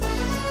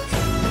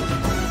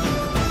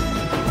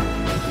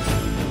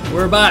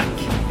We're back,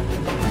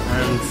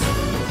 and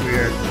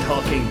we're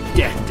talking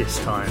debt this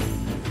time.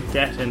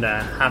 Debt in the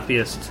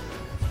happiest,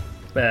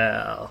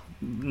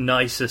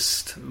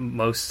 nicest,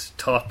 most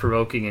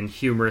thought-provoking and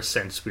humorous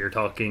sense. We are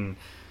talking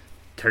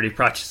Terry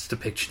Pratchett's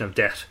depiction of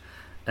debt.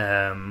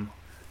 I'm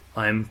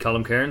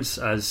Colm Cairns,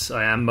 as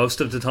I am most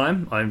of the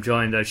time. I'm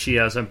joined as she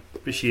is, I'm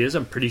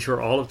pretty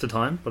sure all of the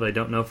time, but I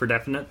don't know for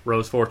definite,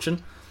 Rose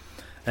Fortune.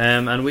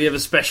 And we have a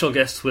special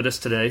guest with us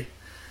today,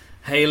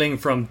 hailing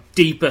from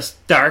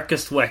deepest,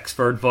 darkest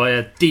Wexford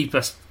via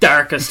deepest,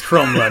 darkest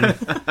Crumlin.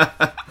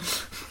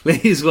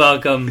 Please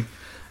welcome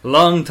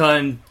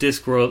long-time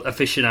Discworld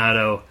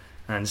aficionado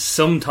and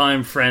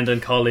sometime friend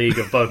and colleague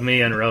of both me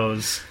and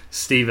Rose,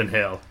 Stephen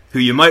Hill. Who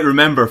you might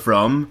remember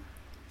from...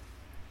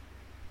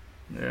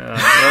 Yeah,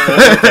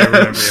 I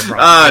remember you from.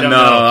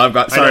 I've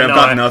got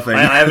nothing.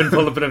 I haven't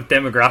pulled up enough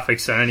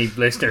demographics on any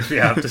listeners we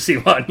have to see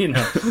what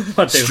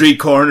street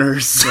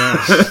corners,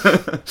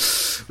 yeah.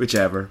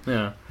 Whichever.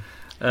 Yeah.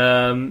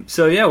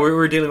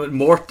 We're dealing with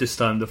Mort this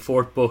time, the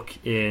fourth book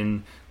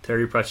in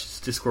Terry Pratchett's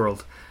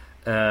Discworld.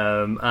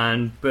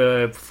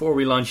 Before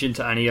we launch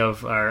into any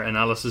of our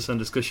analysis and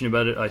discussion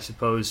about it, I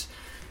suppose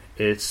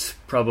it's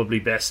probably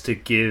best to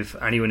give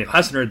anyone who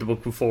hasn't read the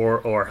book before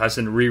or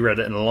hasn't reread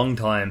it in a long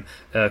time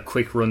a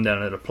quick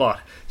rundown of the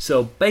plot.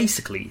 So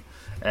basically,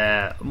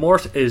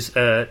 Mort is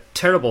a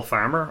terrible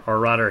farmer, or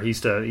rather,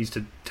 he's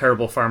the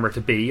terrible farmer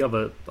to be of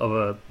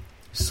a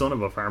son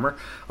of a farmer,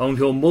 owing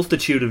to a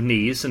multitude of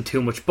needs and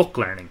too much book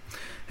learning.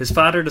 His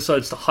father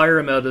decides to hire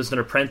him out as an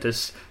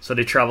apprentice, so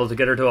they travel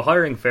together to a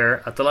hiring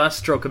fair. At the last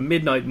stroke of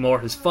midnight,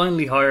 Mort is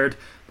finally hired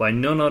by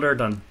none other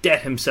than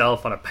Debt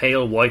himself on a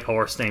pale white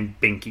horse named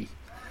Binky.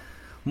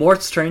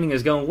 Mort's training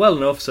is going well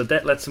enough, so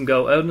Debt lets him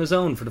go out on his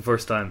own for the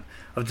first time.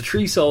 Of the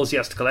 3 souls he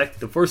has to collect,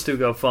 the first 2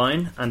 go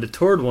fine, and the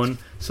third one,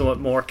 somewhat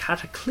more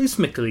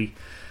cataclysmically,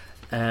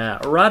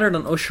 rather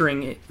than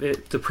ushering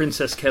the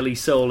Princess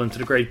Kelly's soul into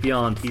the great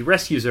beyond, he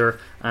rescues her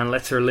and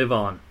lets her live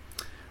on.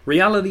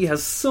 Reality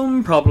has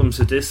some problems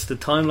with this. The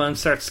timeline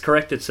starts to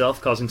correct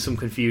itself, causing some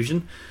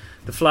confusion.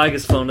 The flag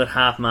is flown at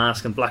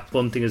half-mast and black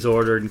bunting is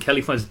ordered, and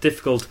Kelly finds it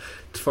difficult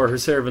for her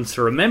servants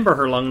to remember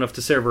her long enough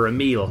to serve her a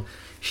meal.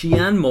 She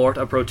and Mort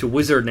approach a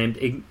wizard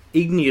named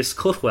Igneous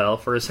Cutwell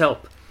for his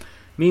help.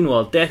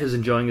 Meanwhile, Debt is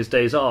enjoying his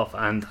days off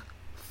and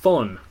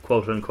fun,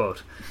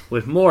 quote-unquote,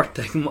 with Mort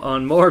taking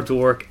on more of the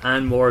work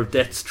and more of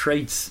Debt's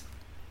traits.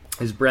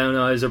 His brown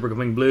eyes are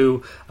becoming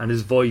blue and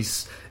his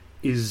voice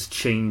is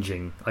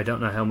changing. I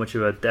don't know how much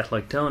of a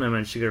death-like tone I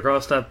managed to get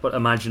across that, but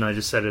imagine I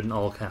just said it in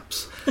all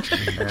caps. Like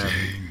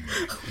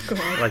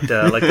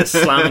the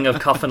slamming of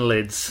coffin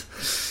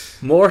lids.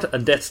 Mort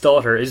and Death's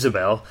daughter,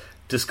 Isabel,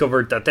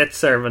 discovered that Death's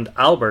servant,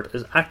 Albert,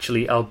 is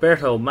actually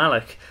Alberto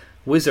Malek,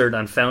 wizard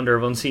and founder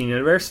of Unseen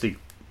University.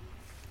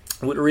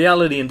 With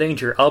reality in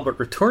danger, Albert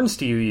returns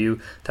to UU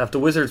to have the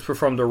wizards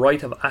perform the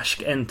rite of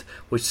Ashk Ent,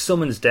 which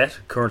summons Death,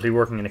 currently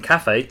working in a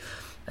cafe,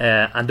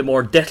 and the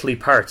more deathly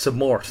parts of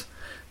Mort.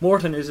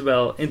 Mort and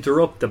Isabel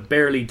interrupt the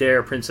barely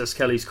dare Princess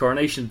Kelly's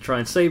coronation to try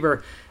and save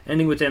her,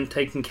 ending with them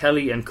taking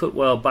Kelly and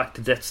Cutwell back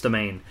to Death's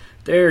domain.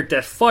 There,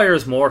 Death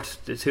fires Mort,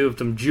 the 2 of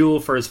them duel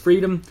for his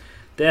freedom.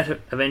 Death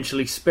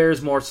eventually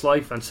spares Mort's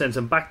life and sends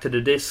him back to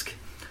the disc.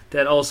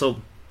 Death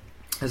also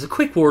has a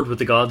quick word with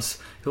the gods,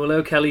 who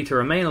allow Kelly to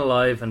remain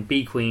alive and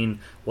be queen,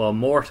 while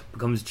Mort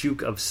becomes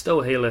Duke of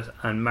Stohalet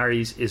and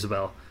marries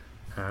Isabel.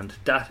 And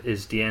that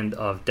is the end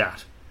of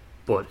that.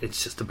 But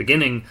it's just the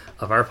beginning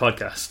of our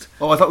podcast.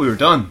 Oh, I thought we were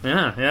done.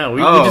 Yeah.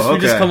 We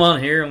just come on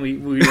here and we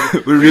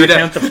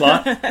recount the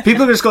plot.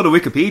 People just go to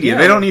Wikipedia. Yeah.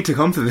 They don't need to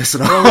come to this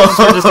at all.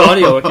 Well, just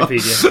audio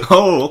Wikipedia.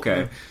 Oh,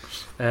 okay.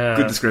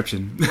 Good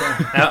description.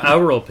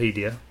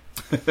 Auropedia.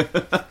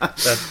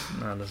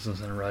 That doesn't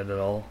sound right at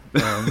all.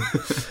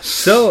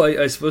 So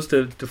I suppose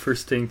the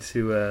first thing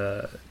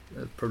to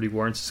probably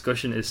warrants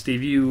discussion is,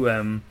 Steve,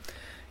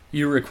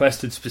 you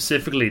requested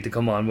specifically to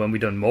come on when we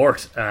done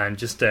Mort, and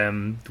just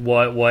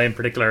why in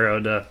particular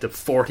the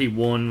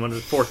 41, one of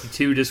the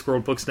 42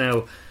 Discworld books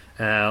now,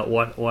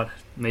 what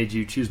made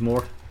you choose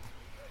Mort?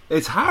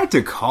 It's hard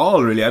to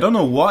call, really. I don't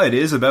know what it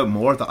is about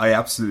Mort that I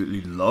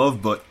absolutely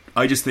love, but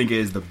I just think it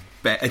is the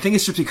best. I think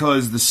it's just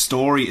because the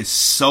story is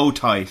so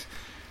tight,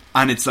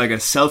 and it's like a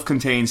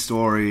self-contained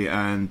story,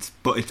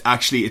 but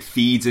it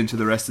feeds into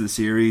the rest of the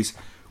series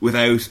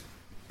without.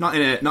 Not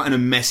in a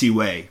messy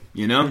way,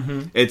 you know.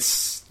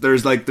 Mm-hmm.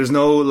 There's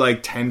no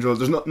like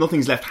tendrils.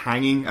 Nothing's left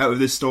hanging out of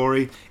this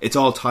story. It's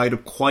all tied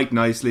up quite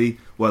nicely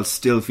while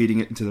still feeding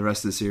it into the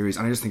rest of the series.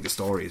 And I just think the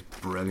story is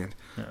brilliant.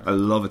 Yeah. I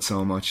love it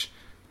so much.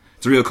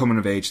 It's a real coming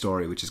of age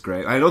story, which is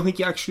great. I don't think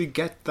you actually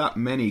get that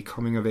many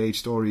coming of age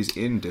stories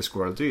in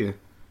Discworld, do you?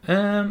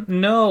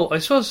 No, I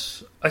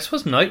suppose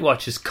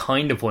Nightwatch is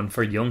kind of one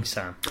for young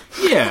Sam.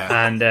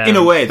 Yeah, and in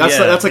a way,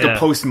 that's like a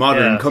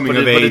postmodern coming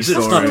of age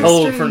story. It's not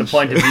told from the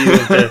point of view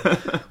of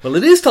the. Well,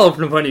 it is told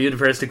from the point of view of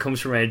the person that comes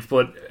from age,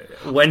 but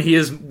when he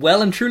is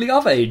well and truly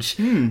of age,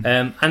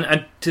 and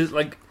to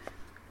like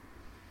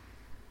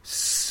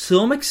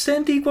some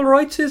extent, equal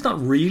rights is not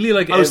really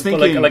like. I was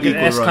thinking like an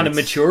S rights. kind of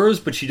matures,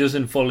 but she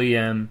doesn't fully.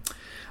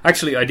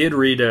 Actually, I did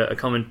read a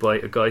comment by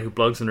a guy who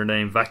blogs under the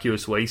name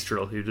Vacuous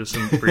Wastrel, who does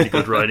some really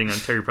good writing on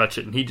Terry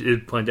Pratchett, and he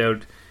did point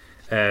out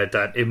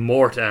that if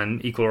Mort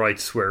and Equal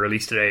Rights were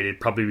released today, they'd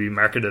probably be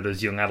marketed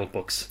as young adult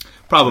books.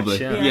 Probably,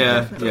 which,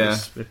 yeah.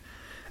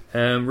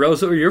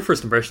 Rose, what were your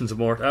first impressions of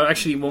Mort?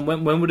 Actually,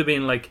 when would it have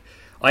been like?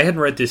 I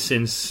hadn't read this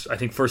since I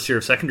think first year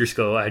of secondary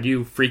school. Had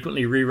you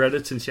frequently reread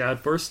it since you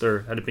had first,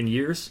 or had it been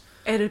years?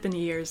 It had been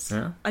years.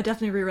 Yeah. I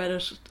definitely reread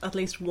it at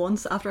least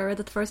once after I read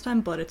it the first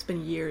time, but it's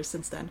been years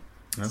since then.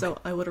 Okay. So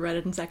I would have read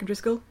it in secondary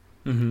school.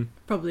 Mm-hmm.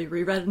 Probably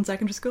reread it in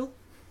secondary school,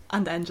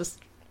 and then just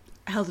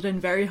held it in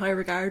very high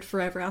regard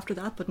forever after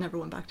that, but never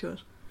went back to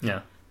it.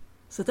 Yeah.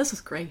 So this was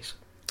great.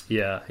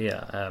 Yeah.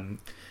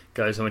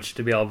 Guys, I want you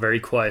to be all very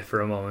quiet for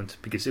a moment,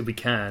 because if we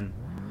can,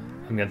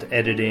 I'm going to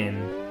edit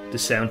in the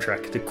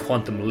soundtrack to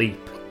Quantum Leap,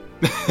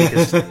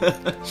 because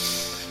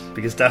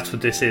that's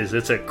what this is.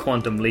 It's a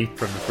quantum leap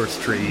from the first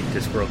 3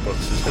 Discworld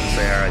books as good as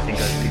they are. I think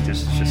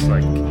this is just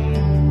like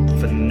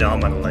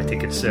phenomenal. I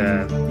think it's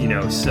so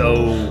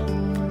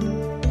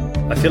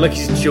I feel like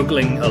he's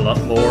juggling a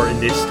lot more in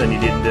this than he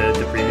did in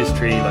the previous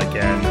 3. Like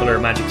Colour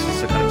of Magic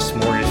is a kind of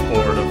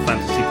smorgasbord of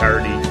fantasy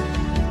parody.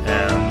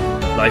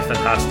 Life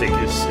Fantastic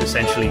is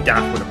essentially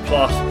that with a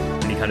plot,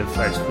 and he kind of,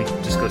 as we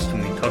discussed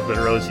when we talked about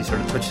Rose, he sort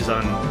of touches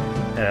on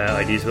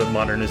ideas about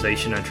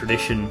modernization and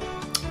tradition,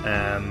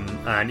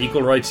 and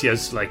Equal Rights. He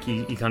has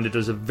he kind of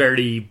does a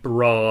very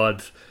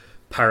broad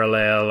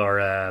parallel, or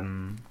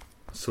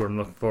sort of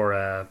look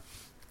for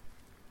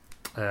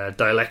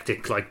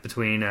dialectic, like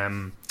between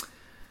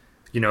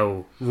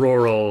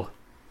rural,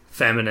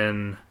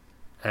 feminine,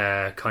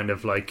 kind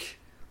of like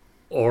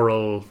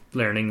oral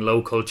learning,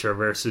 low culture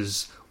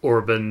versus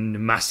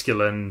urban,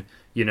 masculine,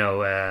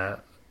 sort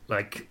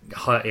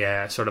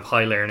of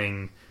high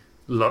learning,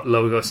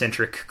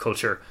 logocentric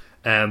culture.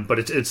 But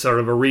it's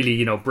sort of a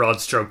really, broad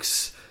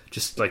strokes,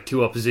 just like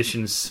two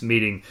oppositions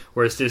meeting.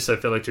 Whereas this, I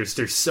feel like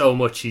there's so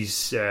much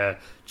he's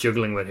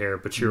juggling with here.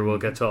 But sure, we'll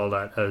get to all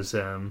that as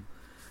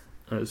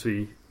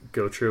we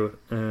go through it.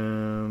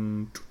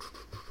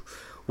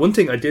 One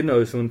thing I did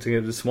notice, one thing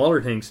of the smaller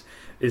things,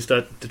 is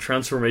that the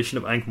transformation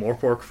of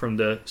Ankh-Morpork from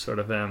the sort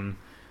of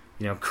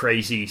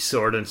crazy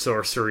sword and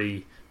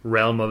sorcery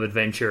realm of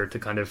adventure to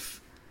kind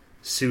of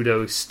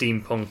pseudo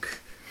steampunk,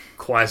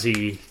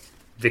 quasi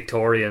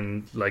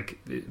Victorian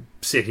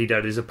city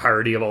that is a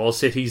parody of all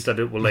cities that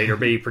it will later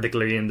be,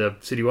 particularly in the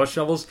City Watch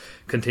novels,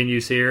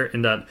 continues here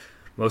in that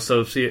most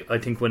of I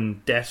think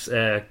when Death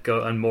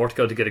go and Mort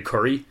go to get a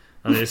curry,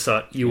 and I just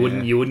thought you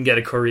wouldn't get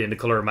a curry in the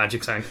Colour of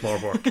Magic's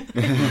Ankh-Morpork.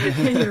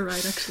 You're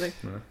right, actually.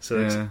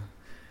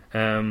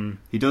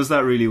 He does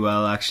that really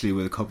well, actually,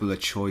 with a couple of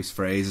choice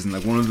phrases, and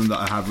one of them that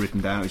I have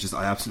written down is just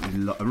I absolutely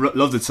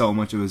loved it so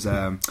much. It was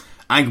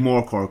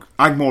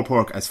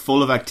Ankh-Morpork as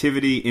full of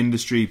activity,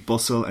 industry,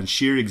 bustle, and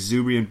sheer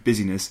exuberant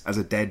busyness as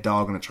a dead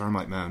dog on a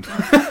termite mound,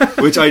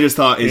 which I just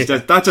thought is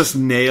that just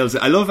nails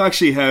it. I love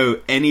actually how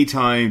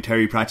anytime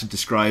Terry Pratchett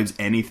describes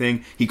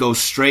anything, he goes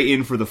straight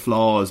in for the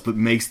flaws, but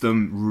makes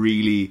them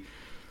really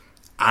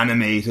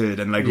animated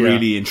and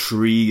really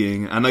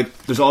intriguing. And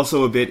there's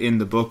also a bit in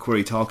the book where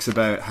he talks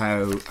about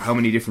how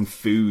many different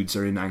foods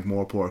are in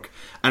Ankh-Morpork,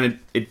 and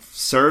it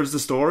serves the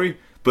story,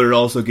 but it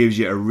also gives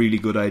you a really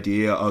good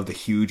idea of the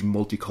huge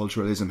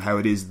multiculturalism, how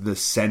it is the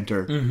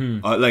center.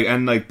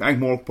 Mm-hmm.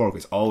 Ankh-Morpork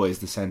is always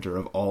the center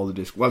of all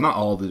the not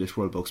all the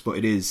Discworld books,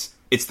 but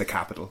it's the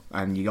capital,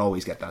 and you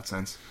always get that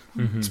sense,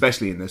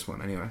 especially in this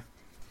one anyway.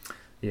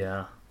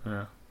 The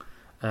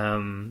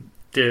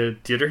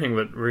other thing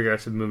with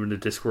regards to moving the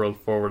Discworld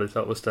forward, I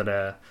thought, was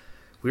that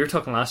we were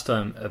talking last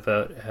time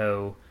about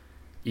how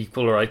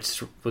Equal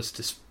Rights was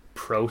this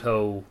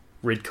proto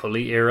Rid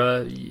Cully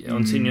era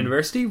Unseen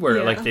University,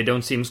 where they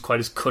don't seem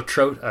quite as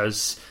cutthroat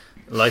as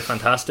Life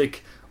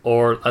Fantastic,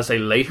 or as they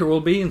later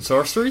will be in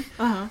Sorcery.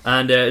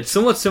 And it's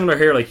somewhat similar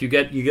here. Like you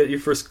get your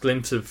first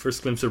glimpse of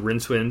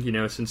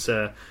Rincewind, since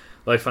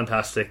Life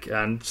Fantastic,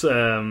 and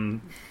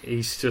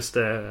he's just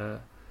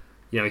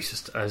he's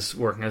just as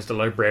working as the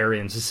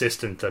librarian's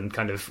assistant, and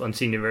kind of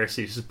Unseen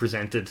University is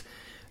presented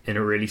in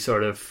a really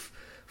sort of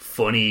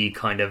funny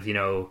kind of,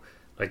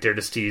 they're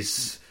just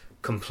these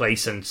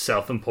complacent,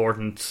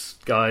 self-important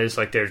guys.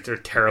 They're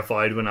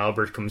terrified when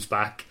Albert comes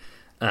back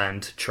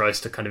and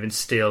tries to kind of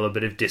instill a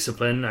bit of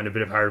discipline and a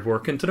bit of hard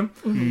work into them.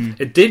 Mm-hmm.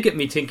 It did get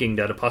me thinking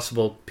that a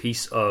possible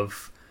piece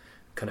of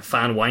kind of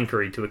fan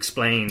wankery to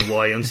explain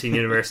why Unseen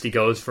University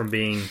goes from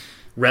being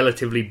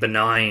relatively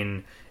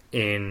benign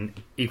in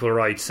Equal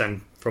Rights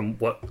and from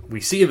what we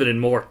see of it in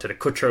Mort to the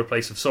cutthroat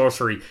place of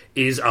Sorcery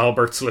is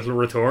Albert's little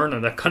return,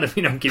 and that kind of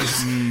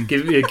gives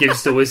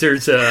the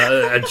wizards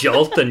a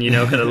jolt, and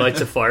kind of lights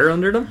a fire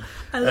under them.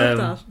 I love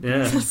that.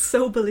 Yeah, that's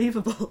so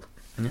believable.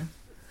 Yeah.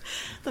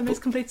 That makes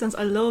complete sense.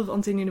 I love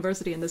Unseen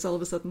University in this all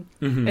of a sudden.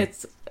 Mm-hmm.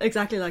 It's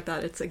exactly like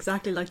that. It's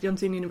exactly like the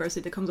Unseen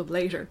University that comes up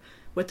later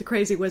with the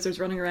crazy wizards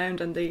running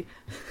around and the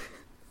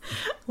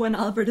when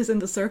Albert is in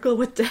the circle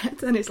with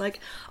Death and he's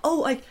like,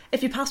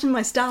 if you pass me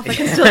my staff I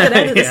can still get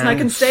out of this and I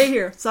can stay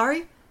here.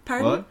 Sorry?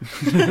 Pardon? What?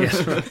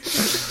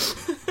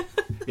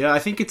 Yeah, I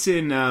think it's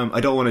in. I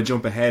don't want to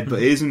jump ahead, but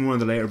it is in one of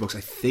the later books.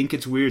 I think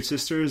it's Weird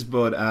Sisters,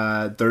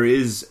 but there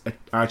is an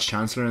Arch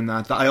Chancellor in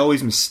that I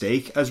always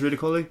mistake as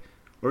Ridicule.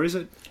 Or is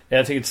it? Yeah,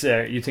 I think it's.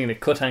 You think that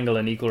Cut Angle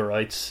and Equal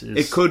Rights?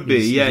 It could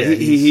be. Yeah,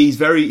 he's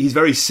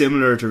very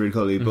similar to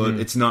Ridicule, but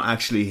it's not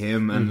actually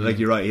him. And like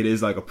you're right, it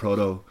is like a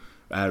proto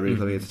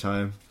Ridicule at the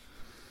time.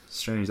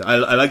 Strange.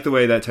 I like the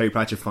way that Terry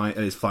Pratchett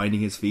is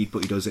finding his feet,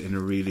 but he does it in a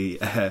really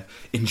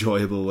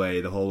enjoyable way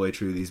the whole way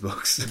through these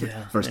books.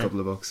 First couple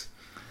of books.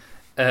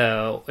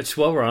 Which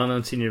while we're on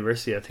Unseen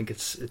University, I think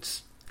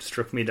it's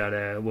struck me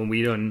that when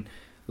we done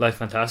Life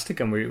Fantastic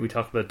and we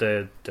talked about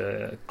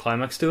the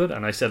climax to it,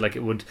 and I said like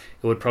it would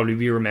probably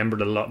be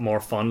remembered a lot more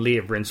fondly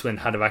if Rincewind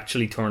had have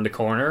actually turned the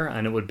corner,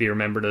 and it would be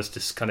remembered as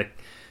this kind of,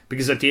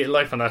 because at the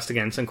Life Fantastic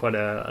ends on quite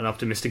an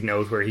optimistic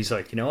note where he's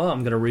like, I'm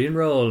going to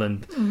re-enroll,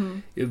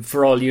 and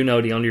for all you know,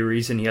 the only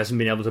reason he hasn't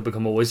been able to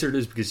become a wizard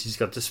is because he's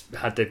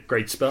had the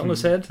great spell in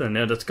his head, and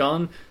now that's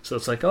gone. So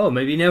it's like,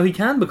 maybe now he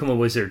can become a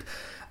wizard,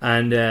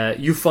 and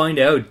you find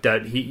out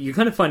that you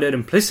kind of find out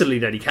implicitly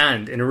that he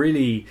can't in a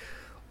really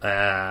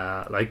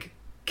like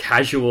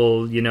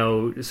casual,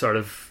 sort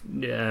of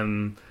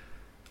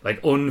like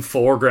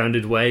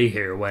unforegrounded way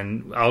here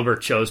when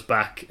Albert shows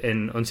back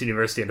in Unseen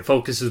University, and the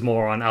focus is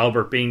more on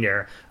Albert being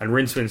there, and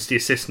Rincewind's the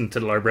assistant to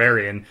the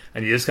librarian,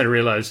 and you just kind of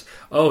realise,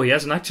 he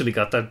hasn't actually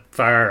got that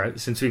far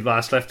since we've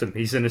last left him.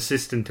 He's an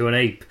assistant to an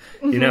ape,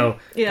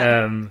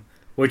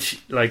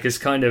 which like is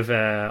kind of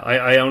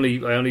I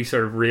only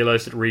sort of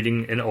realised it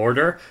reading in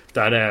order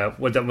that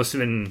what that must have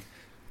been.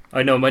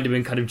 I know it might have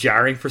been kind of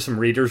jarring for some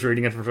readers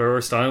reading it for the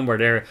first time, where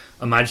they're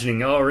imagining,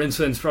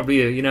 Rincewind's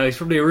probably he's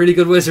probably a really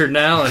good wizard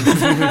now, and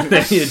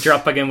then you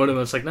drop back in with him,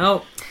 and it's like,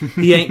 no,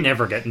 he ain't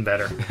never getting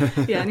better.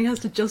 Yeah, and he has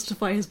to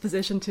justify his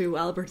position to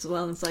Albert as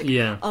well, and it's like,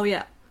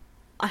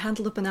 I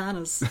handle the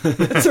bananas.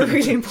 It's a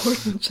really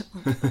important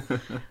job.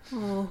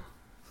 Oh,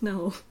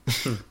 no.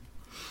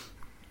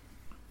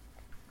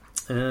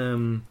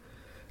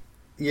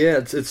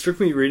 It struck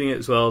me reading it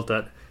as well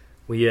that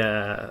we,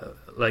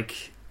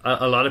 like...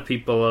 A lot of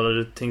people, a lot of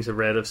the things I've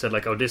read have said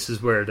like, this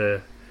is where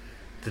the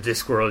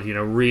Discworld,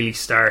 really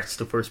starts.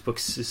 The first book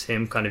is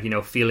him kind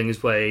of, feeling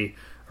his way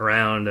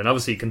around, and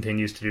obviously he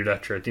continues to do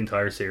that throughout the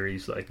entire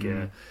series. Like,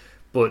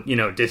 but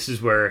this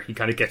is where he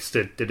kind of gets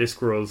the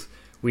Discworld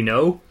we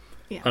know.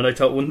 Yeah. And I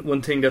thought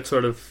one thing that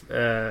sort of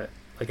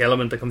like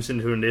element that comes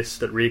into in this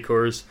that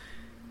reoccurs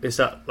is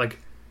that like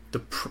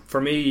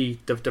for me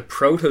the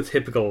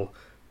prototypical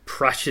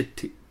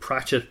Pratchett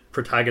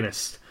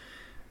protagonist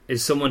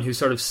is someone who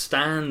sort of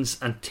stands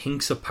and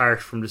thinks apart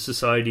from the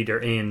society they're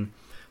in,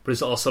 but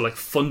is also like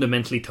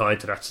fundamentally tied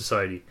to that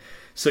society.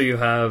 So you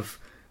have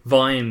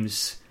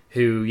Vimes,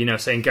 who,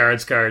 saying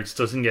guards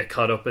doesn't get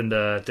caught up in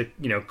the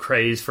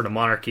craze for the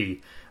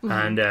monarchy,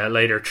 and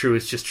later through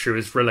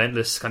his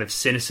relentless kind of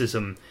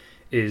cynicism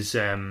is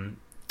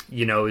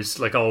is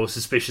like always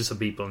suspicious of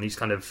people, and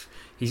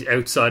he's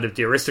outside of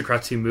the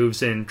aristocrats who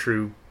moves in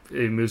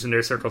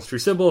their circles through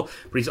Sybil,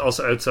 but he's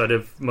also outside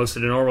of most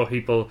of the normal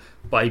people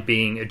by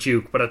being a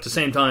duke. But at the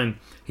same time,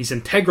 he's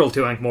integral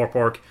to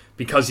Ankh-Morpork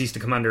because he's the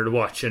commander of the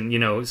Watch,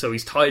 and so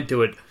he's tied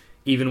to it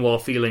even while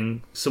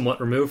feeling somewhat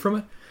removed from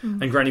it.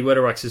 And Granny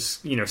Weatherwax is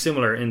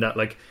similar in that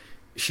like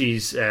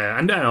she's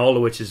and all the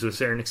witches to a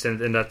certain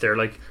extent, in that they're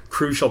like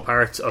crucial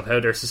parts of how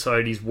their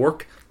societies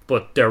work,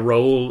 but their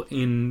role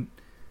in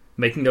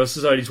making those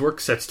societies work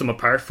sets them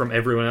apart from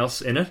everyone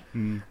else in it.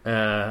 And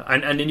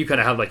then you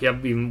kind of have like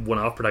even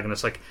one-off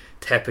protagonists like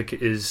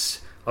Tepik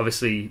is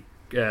obviously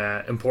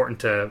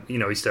important to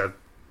he's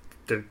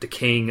the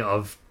king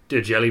of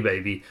the Jelly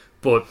Baby,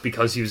 but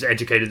because he was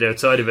educated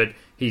outside of it,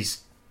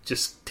 he's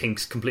just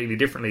thinks completely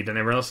differently than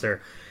everyone else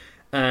there.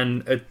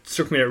 And it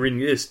struck me that reading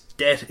this,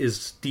 Det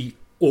is the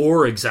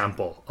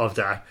example of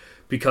that,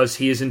 because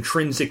he is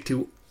intrinsic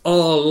to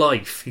all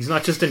life. He's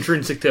not just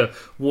intrinsic to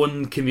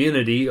one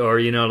community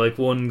or like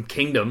one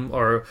kingdom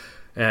or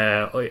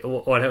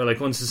whatever,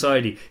 like one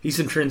society. He's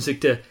intrinsic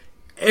to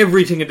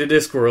everything in the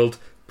Discworld,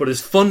 but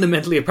is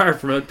fundamentally apart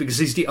from it because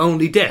he's the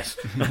only Det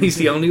and he's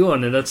the only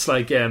one. And that's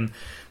like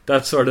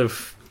that sort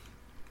of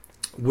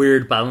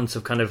weird balance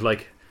of kind of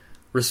like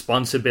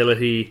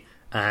responsibility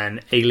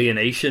and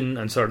alienation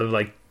and sort of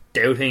like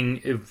doubting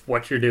if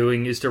what you're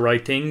doing is the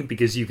right thing,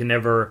 because you can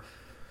never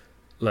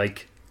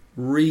like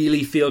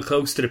really feel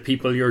close to the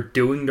people you're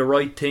doing the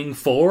right thing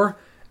for,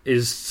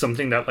 is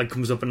something that like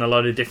comes up in a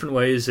lot of different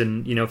ways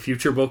in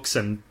future books.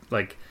 And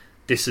like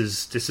this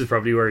is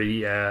probably where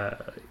he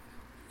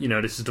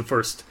this is the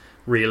first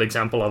real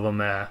example of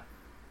him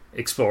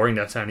exploring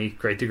that to any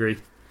great degree.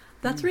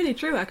 That's really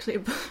true, actually.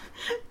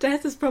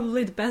 Death is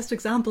probably the best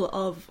example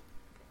of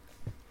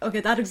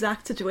that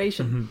exact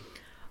situation,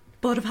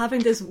 but of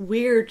having this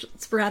weird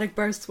sporadic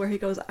bursts where he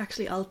goes,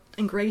 actually I'll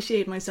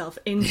ingratiate myself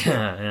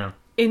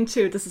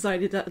into the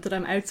society that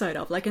I'm outside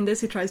of. Like in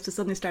this, he tries to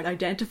suddenly start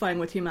identifying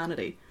with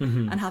humanity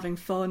and having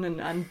fun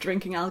and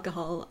drinking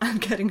alcohol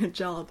and getting a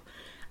job.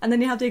 And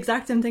then you have the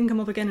exact same thing come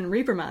up again in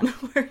Reaperman,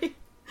 where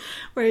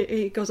where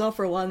he goes off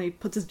for a while and he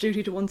puts his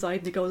duty to one side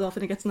and he goes off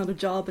and he gets another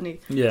job and he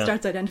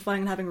starts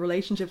identifying and having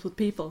relationships with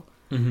people.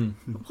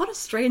 Mm-hmm. What a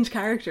strange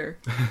character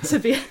to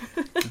be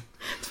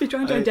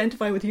trying to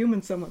identify with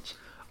humans so much.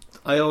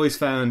 I always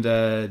found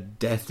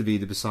death to be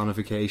the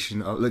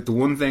personification of, like, the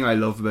one thing I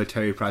love about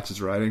Terry Pratchett's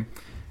writing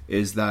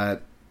is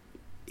that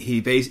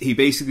he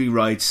basically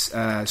writes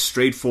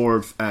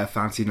straightforward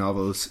fantasy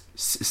novels,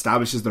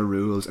 establishes their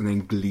rules, and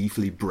then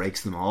gleefully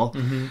breaks them all.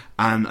 Mm-hmm.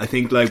 And I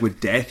think, like,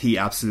 with Death, he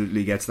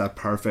absolutely gets that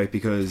perfect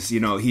because, you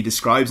know, he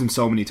describes him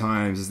so many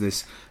times as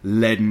this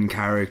leaden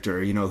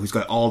character, you know, who's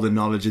got all the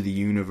knowledge of the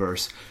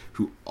universe,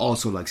 who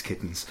also likes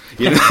kittens.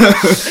 You know,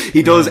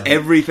 he does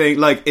everything.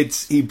 Like,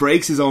 he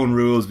breaks his own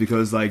rules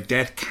because, like,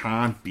 Death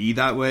can't be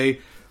that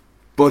way.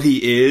 But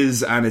he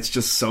is, and it's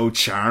just so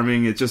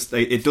charming.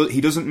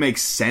 He doesn't make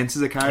sense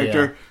as a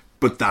character,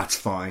 but that's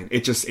fine.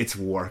 It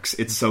works.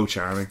 It's so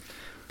charming.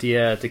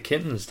 The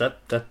kittens,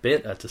 that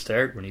bit at the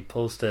start when he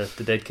pulls the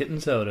dead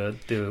kittens out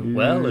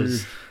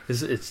is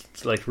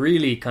it's like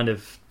really kind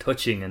of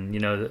touching and, you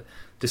know,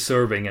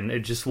 disturbing, and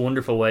it's just a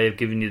wonderful way of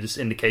giving you this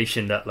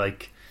indication that,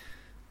 like,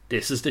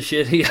 this is the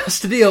shit he has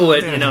to deal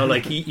with. You know,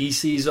 like he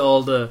sees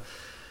all the,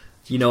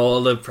 you know,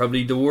 all the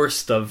probably the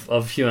worst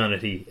of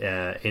humanity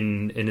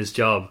in his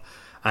job.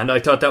 And I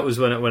thought that was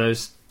when I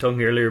was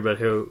talking earlier about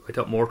how I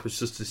thought Mort was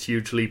just this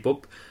huge leap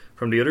up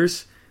from the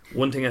others.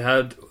 One thing I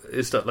had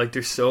is that, like,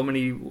 there's so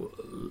many,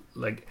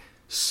 like,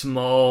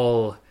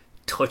 small,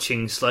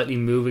 touching, slightly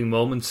moving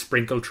moments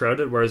sprinkled throughout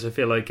it, whereas I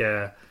feel like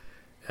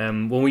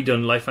when we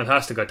done Life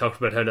Fantastic, I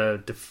talked about how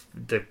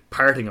the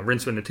parting of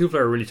Rincewind and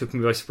Two-Flower really took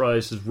me by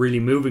surprise, was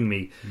really moving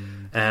me.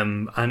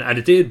 And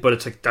it did, but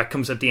it's like that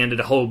comes at the end of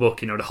the whole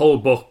book, you know, the whole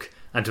book,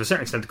 and to a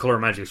certain extent the Colour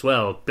of Magic as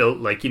well, built,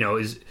 like, you know,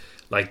 is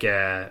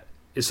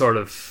sort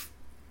of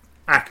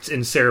acts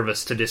in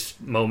service to this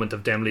moment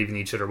of them leaving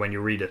each other when you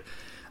read it.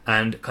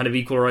 And kind of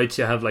equal rights,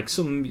 you have, like,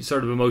 some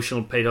sort of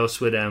emotional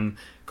pathos with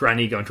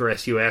Granny going to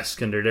rescue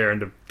Esk, and they're there in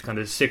the kind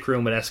of sick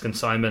room with Esk and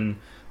Simon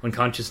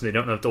unconscious and they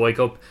don't know if to wake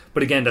up.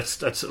 But again,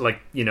 that's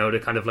like, you know, the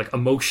kind of like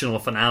emotional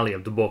finale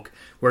of the book,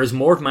 whereas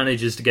Mort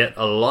manages to get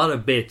a lot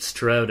of bits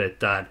throughout it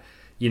that,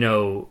 you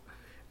know,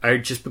 are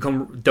just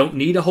don't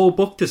need a whole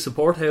book to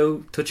support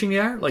how touching they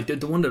are. Like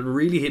the one that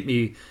really hit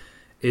me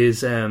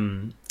is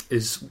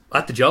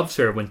at the job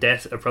fair when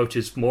Death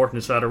approaches Mort and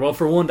his father. Well,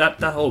 for one, that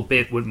whole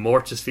bit with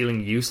Mort just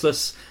feeling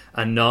useless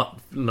and not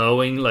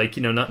knowing, like,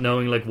 you know, not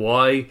knowing, like,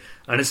 why,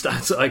 and it's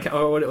like,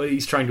 oh,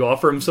 he's trying to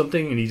offer him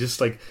something and he just,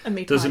 like,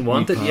 doesn't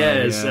want it.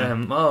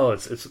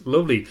 It's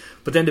lovely.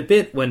 But then the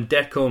bit when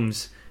Death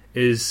comes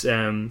is,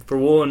 for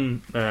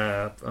one,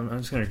 I'm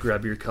just going to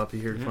grab your copy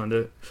here to find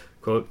a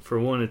quote. For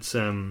one, it's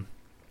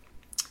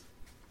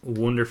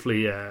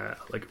wonderfully,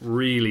 like,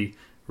 really,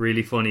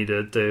 really funny.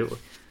 The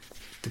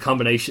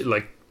combination,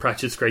 like,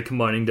 Pratchett's great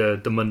combining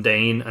the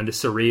mundane and the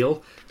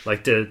surreal,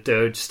 like the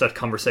just that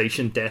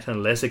conversation Death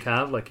and Lessig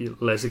have. Like,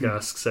 Lessig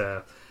asks,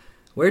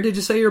 "Where did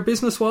you say your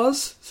business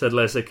was?" said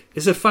Lessig.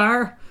 "Is it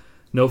far?"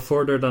 "No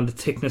further than the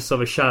thickness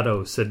of a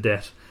shadow," said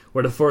Death.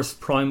 "Where the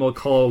first primal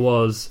call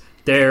was,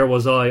 there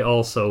was I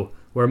also.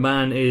 Where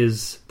man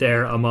is,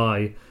 there am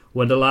I.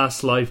 When the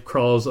last life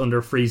crawls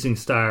under freezing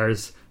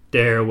stars,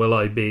 there will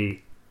I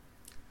be."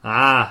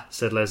 "Ah,"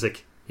 said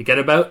Lessig. You get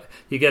about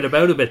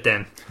a bit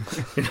then.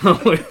 You know,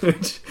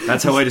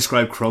 that's how I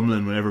describe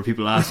Crumlin whenever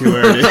people ask me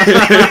where it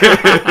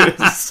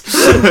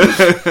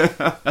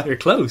is. You're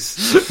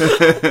close.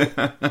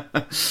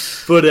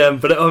 But I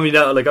mean,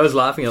 like, I was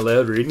laughing out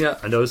loud reading it,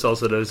 and those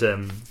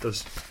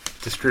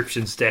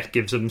descriptions Death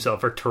gives of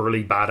himself are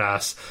thoroughly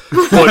badass.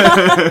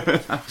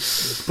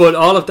 But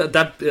all of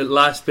that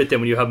last bit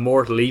then when you have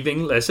Mort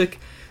leaving Lessig,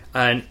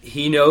 and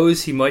he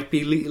knows he might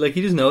be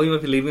he doesn't know he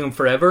might be leaving him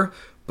forever.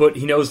 But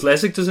he knows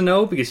Lessig doesn't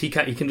know because he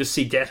can just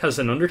see Death as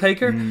an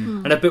Undertaker,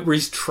 and a bit where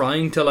he's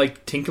trying to,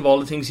 like, think of all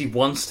the things he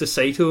wants to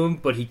say to him,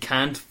 but he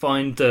can't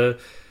find the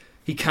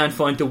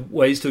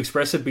ways to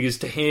express it because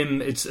to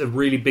him it's a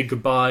really big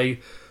goodbye.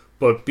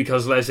 But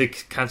because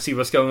Lessig can't see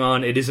what's going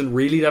on, it isn't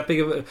really that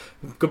big of a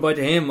goodbye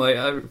to him.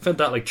 I found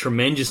that, like,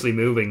 tremendously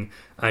moving,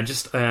 and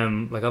just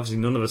like, obviously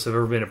none of us have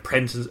ever been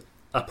apprenticed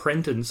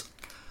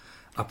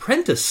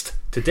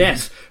to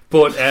death,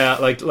 but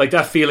like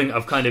that feeling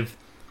of kind of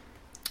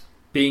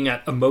being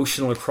at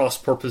emotional cross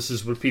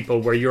purposes with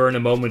people where you're in a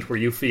moment where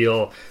you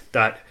feel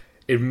that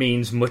it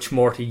means much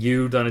more to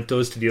you than it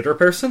does to the other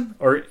person,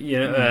 or, you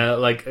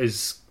know,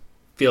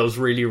 feels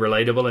really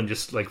relatable and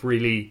just, like,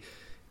 really,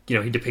 you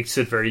know, he depicts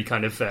it very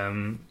kind of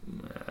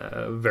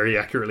very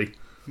accurately.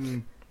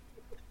 I'm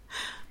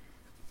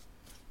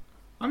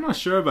not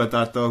sure about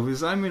that though,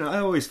 because I mean, I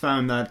always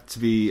found that to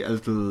be a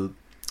little.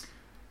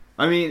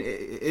 I mean,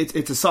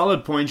 it's a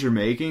solid point you're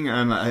making,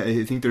 and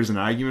I think there's an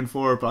argument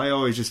for it, but I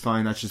always just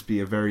find that just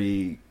be a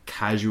very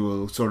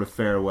casual sort of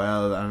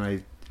farewell,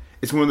 and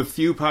it's one of the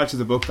few parts of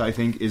the book that I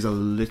think is a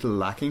little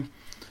lacking.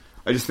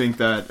 I just think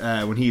that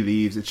when he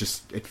leaves,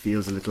 it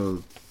feels a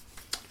little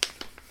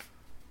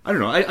I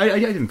don't know. I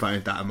didn't find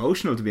it that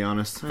emotional, to be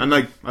honest. And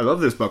like, I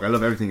love this book. I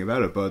love everything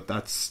about it. But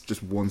that's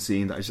just one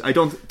scene that I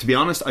don't. To be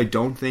honest, I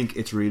don't think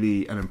it's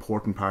really an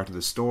important part of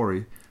the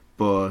story.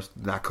 But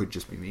that could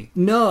just be me.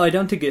 No, I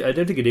don't think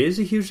it is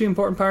a hugely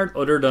important part.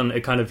 Other than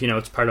it kind of,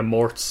 it's part of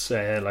Mort's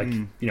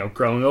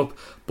growing up.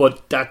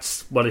 But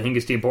that's what I think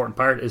is the important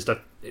part, is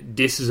that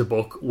this is a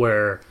book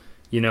where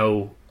it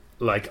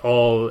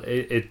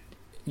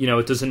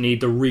doesn't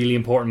need the really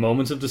important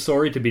moments of the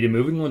story to be the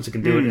moving ones. It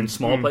can do it in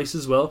small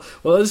places as well.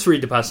 Well, I'll just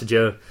read the passage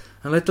out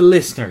and let the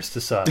listeners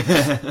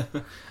decide.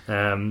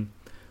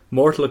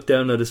 Mort looked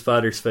down at his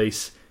father's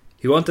face.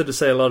 He wanted to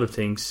say a lot of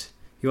things.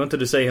 He wanted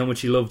to say how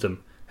much he loved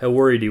him, how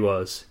worried he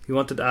was. He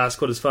wanted to ask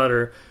what his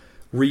father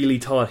really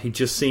thought he'd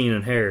just seen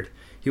and heard.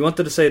 He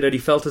wanted to say that he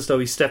felt as though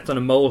he stepped on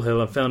a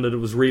molehill and found that it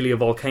was really a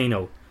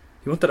volcano.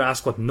 He wanted to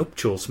ask what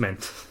nuptials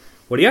meant.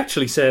 What he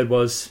actually said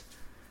was,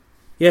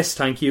 "Yes,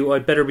 thank you,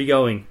 I'd better be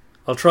going.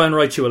 I'll try and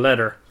write you a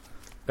letter."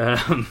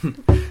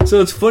 So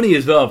it's funny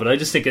as well, but I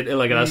just think it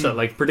has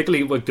that,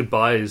 particularly with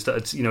goodbyes,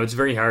 that it's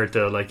very hard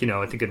to,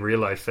 I think in real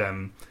life,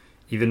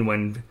 even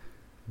when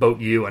both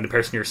you and the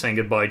person you're saying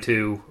goodbye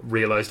to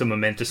realise the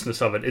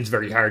momentousness of it, it's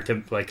very hard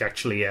to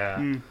actually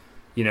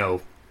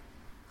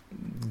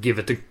give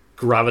it the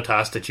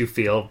gravitas that you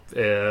feel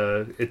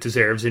it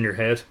deserves in your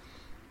head.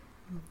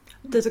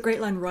 There's a great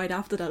line right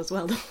after that as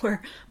well,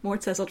 where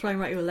Mort says, "I'll try and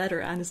write you a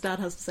letter," and his dad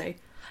has to say,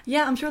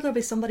 "Yeah, I'm sure there'll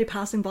be somebody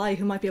passing by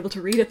who might be able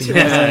to read it to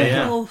us."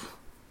 Yeah. Oh,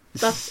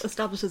 that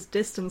establishes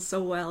distance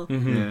so well.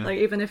 Yeah.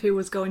 Even if he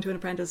was going to an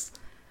apprentice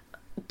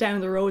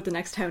down the road the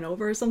next town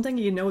over or something,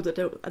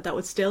 that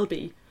would still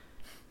be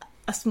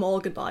a small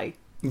goodbye.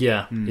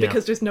 Yeah.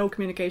 Because there's no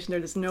communication there,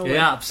 there's no way.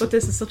 But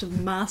this is such a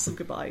massive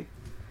goodbye.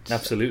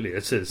 Absolutely,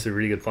 it's a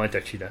really good point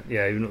actually. That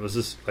even if it was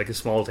just like a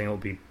small thing, it would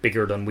be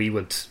bigger than we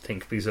would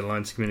think because of the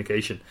lines of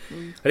communication.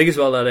 I think as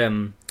well that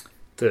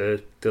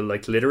the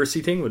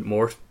literacy thing with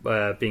Mort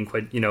being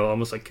quite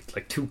almost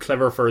like too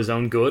clever for his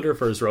own good or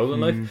for his role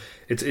in life.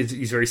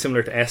 He's very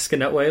similar to Esk in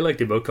that way. Like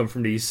they both come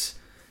from these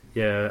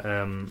they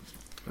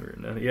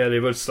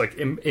both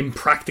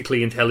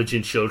impractically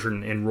intelligent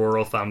children in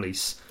rural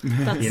families.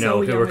 That's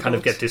who were kind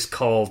of get this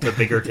call to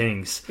bigger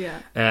things.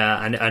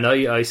 And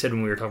I said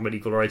when we were talking about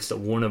equal rights that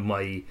one of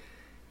my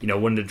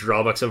one of the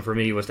drawbacks of it for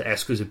me was that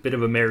Esk was a bit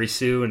of a Mary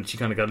Sue, and she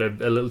kind of got a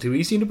little too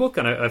easy in the book,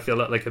 and I feel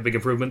like a big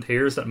improvement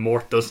here is that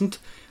Mort doesn't.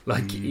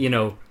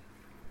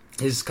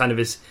 His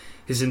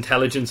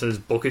intelligence and his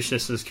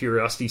bookishness and his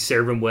curiosity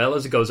serve him well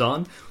as it goes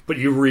on, but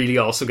you really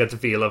also get the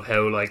feel of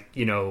how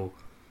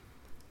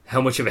how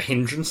much of a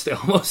hindrance they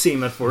almost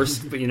seem at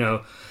first, but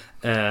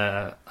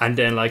and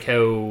then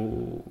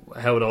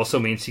how it also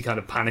means he kind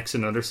of panics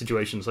in other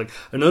situations. Like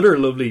another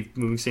lovely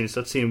moving scene is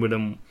that scene with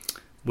him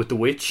with the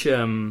witch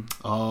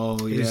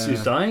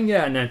who's dying,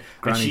 and then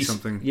Granny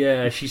something.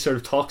 She sort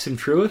of talks him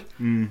through it,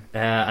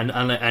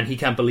 and he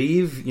can't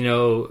believe he's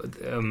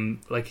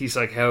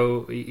like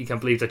how he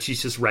can't believe that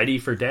she's just ready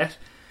for death,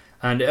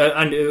 and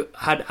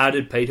had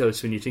added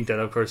pathos when you think that,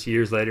 of course,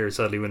 years later,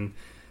 sadly, when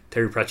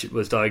Terry Pratchett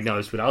was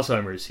diagnosed with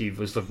Alzheimer's, he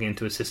was looking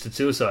into assisted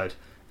suicide,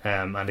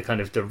 and the kind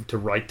of the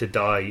right to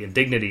die in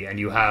dignity, and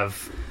you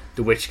have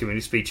the witch giving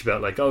a speech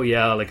about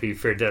you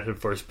fear death at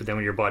first, but then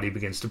when your body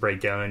begins to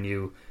break down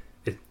and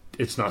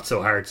it's not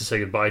so hard to say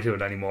goodbye to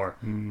it anymore.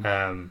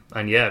 That's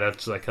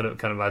kind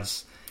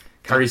of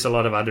carries a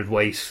lot of added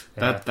weight.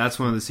 That's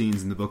one of the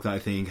scenes in the book that I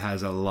think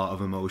has a lot of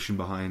emotion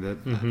behind it,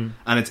 and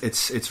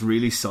it's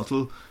really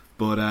subtle.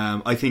 But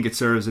I think it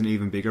serves an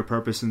even bigger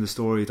purpose in the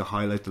story to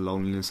highlight the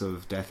loneliness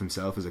of Death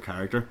himself as a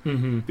character.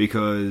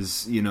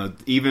 Because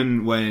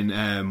even when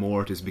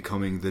Mort is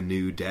becoming the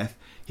new Death,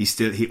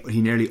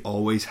 he nearly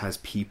always has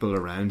people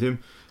around him.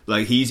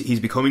 Like he's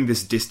becoming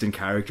this distant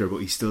character, but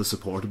he's still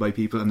supported by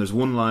people. And there's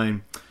one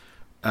line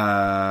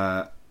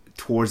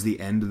towards the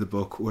end of the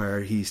book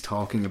where he's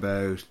talking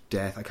about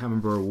Death. I can't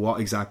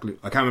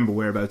remember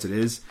whereabouts it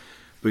is.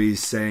 But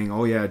he's saying,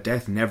 "Oh yeah,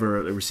 Death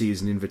never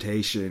receives an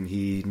invitation.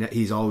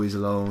 He's always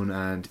alone,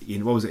 and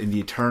in the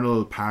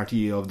eternal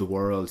party of the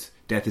world,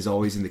 Death is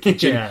always in the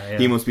kitchen.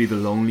 He must be the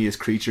loneliest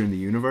creature in the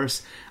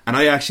universe." And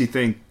I actually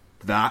think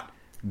that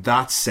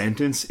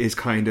sentence is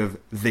kind of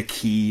the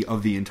key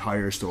of the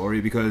entire story,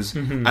 because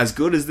as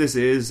good as this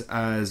is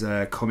as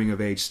a coming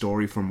of age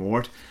story for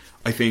Mort,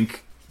 I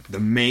think the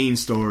main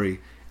story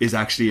is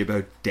actually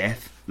about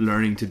Death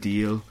learning to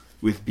deal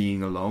with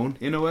being alone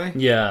in a way.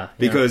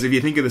 Because if you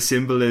think of the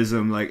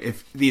symbolism,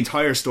 if the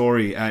entire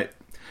story,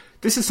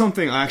 this is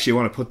something I actually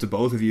want to put to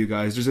both of you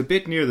guys. There's a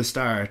bit near the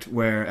start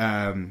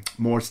where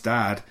Mort's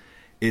dad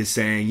is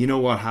saying, you know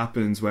what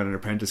happens when an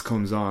apprentice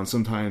comes on?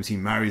 Sometimes he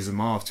marries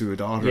them off to a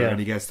daughter and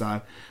he gets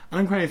that.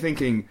 And I'm kind of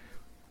thinking,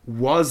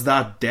 was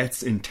that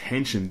Death's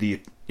intention the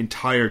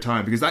entire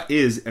time? Because that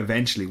is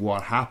eventually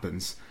what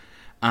happens.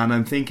 And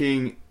I'm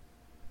thinking,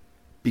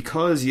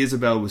 because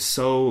Isabel was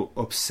so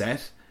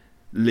upset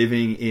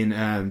living in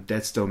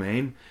Death's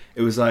domain,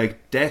 it was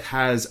like Death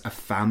has a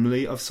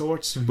family of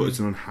sorts, but it's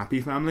an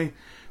unhappy family.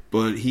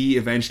 but he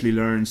eventually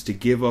learns to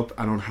give up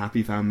an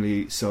unhappy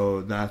family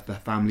so that the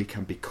family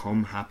can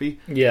become happy.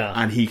 Yeah.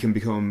 And he can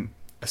become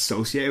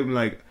associated with,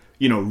 like,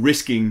 you know,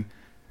 risking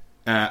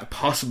a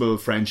possible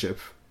friendship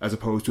as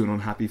opposed to an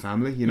unhappy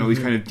family. You know, he's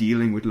kind of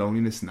dealing with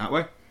loneliness in that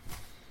way.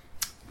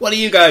 What do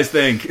you guys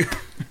think?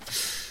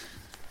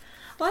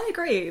 Well, I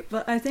agree,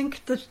 but I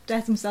think that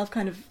Death himself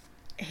kind of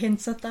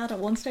hints at that at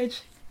one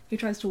stage. He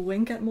tries to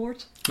wink at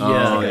Mort.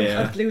 Yeah. There's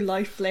like a blue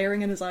light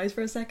flaring in his eyes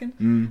for a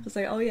second. It's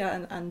like, oh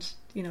yeah, and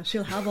you know,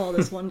 she'll have all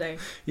this one day.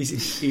 He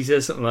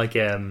says something like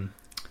you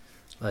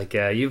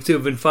two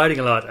have been fighting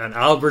a lot, and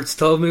Albert's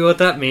told me what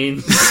that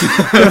means. And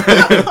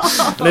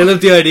I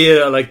love the idea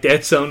that, like,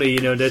 that's only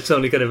kind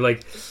of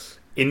like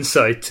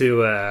insight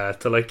to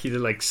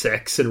like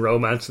sex and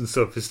romance and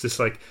stuff. It's just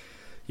like,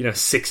 you know,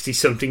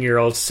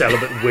 60-something-year-old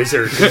celibate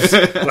wizard who's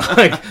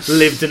like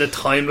lived in a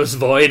timeless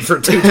void for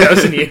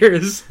 2,000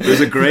 years.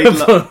 There's a great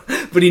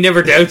but he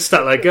never doubts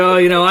that, like, oh,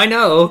 you know, I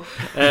know.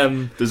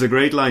 There's a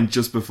great line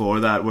just before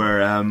that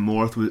where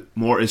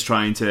Mort is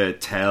trying to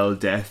tell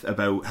Death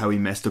about how he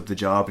messed up the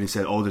job, and he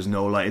said, oh, there's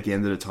no light at the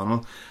end of the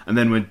tunnel. And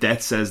then when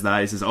Death says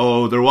that, he says,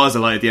 oh, there was a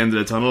light at the end of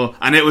the tunnel,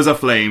 and it was a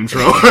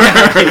flamethrower.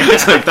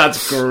 It's like,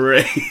 that's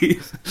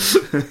great.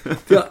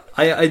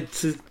 I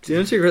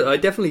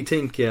definitely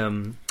think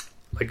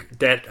like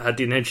Death had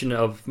the intention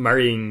of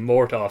marrying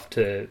Mort off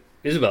to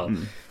Isabel.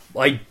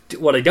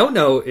 What I don't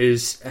know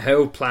is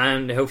how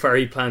far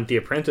he planned the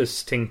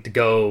apprentice thing to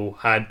go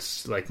had,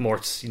 like,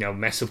 Mort's, you know,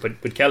 mess up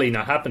with Kelly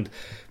not happened,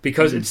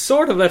 because it's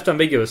sort of left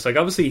ambiguous. Like,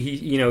 obviously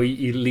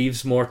he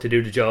leaves Mort to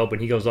do the job when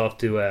he goes off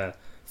to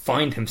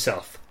find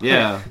himself.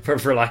 Yeah.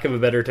 for lack of a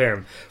better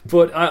term.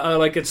 But I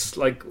like, it's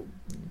kind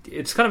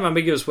of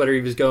ambiguous whether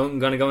he was going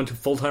to go into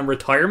full-time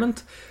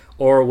retirement,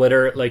 or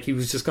whether, like, he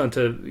was just going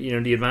to, you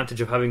know, the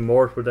advantage of having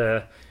Mort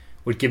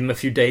would give him a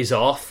few days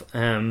off,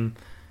 and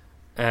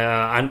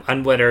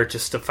whether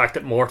just the fact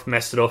that Mort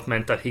messed it up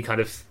meant that he kind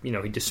of, you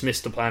know, he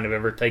dismissed the plan of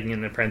ever taking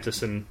an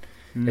apprentice and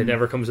it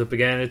never comes up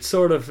again. It's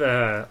sort of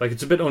like,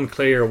 it's a bit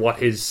unclear what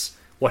he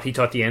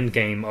thought the end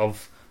game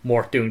of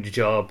Mort doing the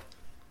job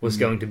was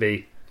going to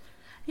be.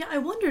 Yeah, I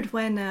wondered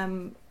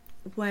when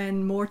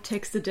Mort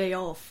takes the day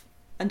off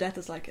and Death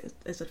is like,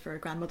 is it for a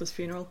grandmother's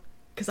funeral?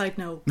 Because I'd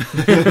know.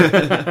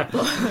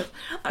 But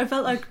I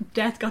felt like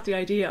Death got the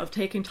idea of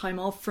taking time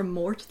off from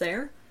Mort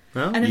there.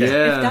 Oh, and if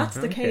that's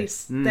the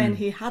case, then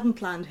he hadn't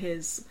planned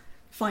his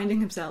finding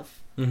himself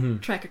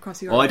trek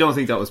across Europe. Oh, I don't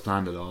think that was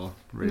planned at all,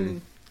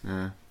 really.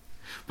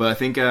 But I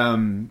think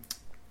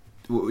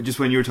just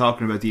when you were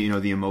talking about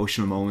the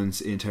emotional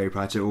moments in Terry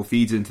Pratchett, what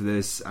feeds into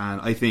this,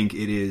 and I think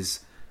it is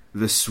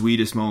the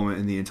sweetest moment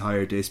in the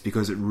entire disc,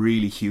 because it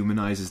really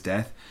humanizes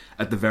Death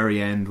at the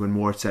very end when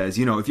Mort says,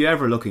 you know, if you're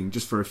ever looking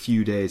just for a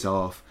few days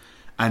off,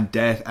 and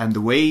Death, and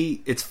the way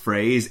it's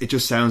phrased, it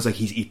just sounds like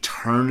he's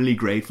eternally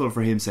grateful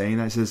for him saying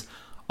that. He says,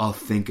 I'll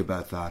think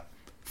about that,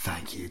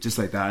 thank you, just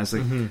like that. And it's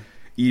like,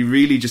 you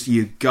really just,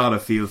 you gotta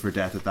feel for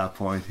Death at that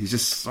point. He's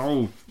just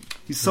so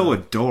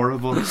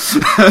adorable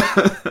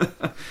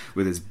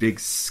with his big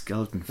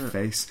skeleton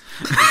face.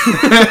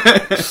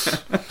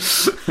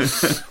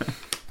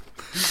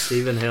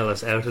 Stephen Hill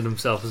has outed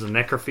himself as a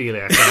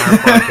necrophiliac on our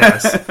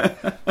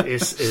podcast.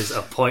 This is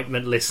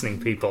appointment listening,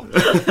 people.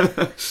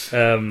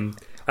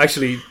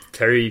 Actually,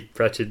 Terry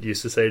Pratchett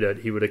used to say that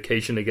he would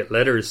occasionally get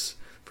letters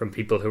from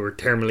people who were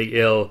terminally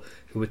ill,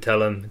 who would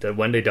tell him that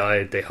when they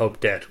died, they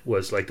hoped death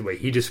was like the way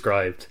he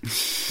described,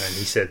 and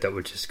he said that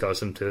would just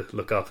cause him to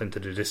look off into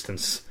the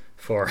distance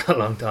for a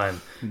long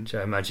time. Which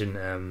I imagine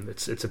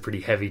it's a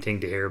pretty heavy thing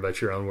to hear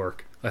about your own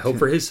work. I hope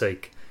for his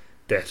sake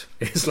death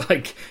is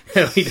like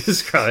how he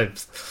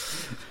describes.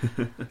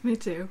 Me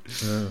too.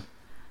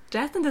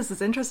 Death in this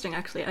is interesting,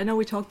 actually. I know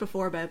we talked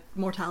before about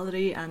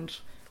mortality and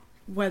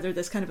whether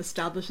this kind of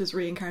establishes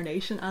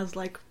reincarnation as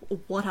like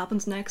what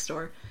happens next,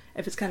 or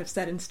if it's kind of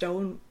set in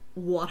stone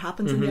what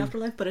happens in the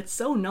afterlife, but it's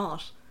so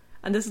not.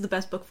 And this is the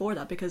best book for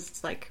that, because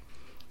it's like,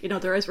 you know,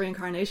 there is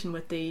reincarnation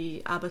with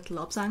the abbot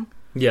Lobsang,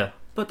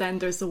 but then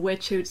there's the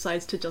witch who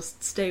decides to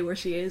just stay where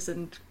she is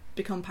and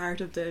become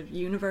part of the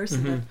universe,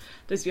 and then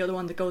there's the other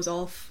one that goes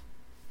off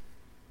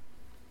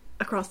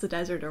across the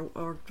desert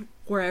or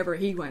wherever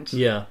he went,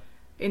 you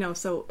know,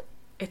 so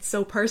it's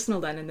so personal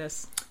then in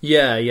this.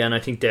 And I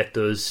think Death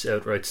does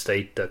outright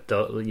state that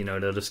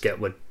they'll just get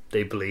what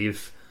they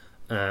believe,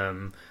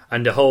 and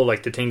the whole,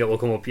 like, the thing that will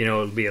come up, you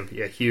know, it'll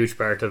be a huge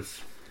part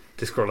of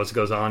Discworld as it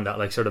goes on, that,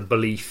 like, sort of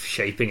belief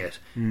shaping it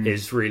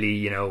is really,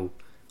 you know,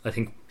 I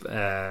think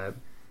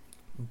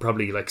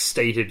probably, like,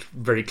 stated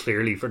very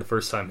clearly for the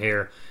first time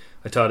here.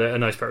 I thought a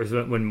nice part was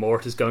when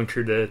Mort is going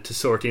through the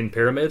Tesortian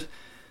pyramid,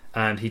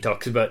 and he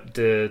talks about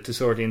the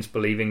Tesortians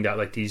believing that,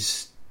 like,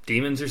 these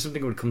demons or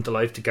something would come to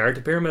life to guard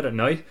the pyramid at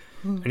night,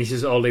 and he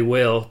says, oh, they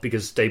will,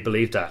 because they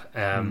believe that.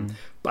 And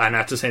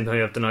at the same time,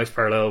 you have the nice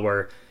parallel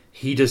where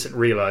he doesn't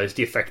realise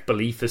the effect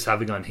belief is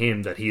having on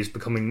him, that he is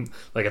becoming,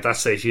 like, at that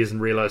stage, he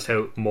hasn't realised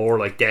how more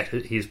like death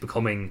he is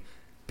becoming,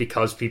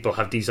 because people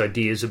have these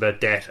ideas about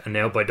death, and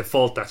now by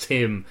default that's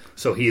him,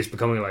 so he is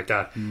becoming like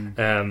that.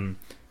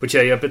 But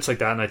yeah, bits like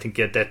that, and I think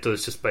that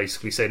does just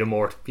basically say to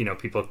more,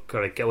 people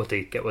kind of get what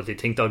they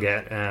think they'll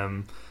get.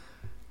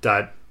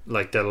 That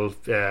like they'll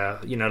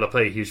they'll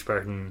play a huge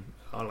part in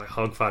like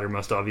Hogfather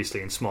most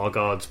obviously, and Small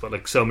Gods, but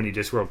like so many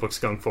Discworld books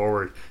going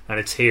forward, and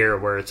it's here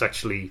where it's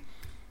actually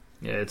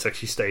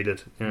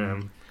stated.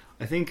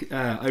 I think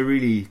I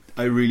really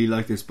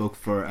like this book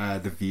for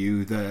the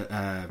view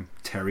that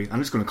Terry. I'm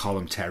just going to call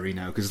him Terry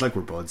now because it's like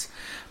we're buds.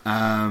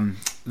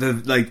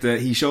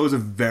 He shows a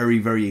very,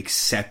 very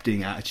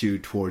accepting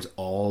attitude towards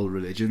all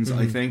religions.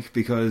 I think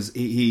because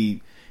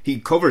he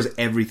covers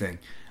everything,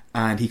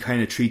 and he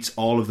kind of treats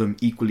all of them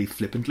equally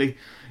flippantly.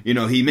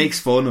 He makes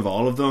fun of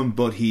all of them,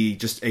 but he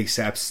just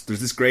accepts. There's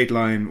this great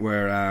line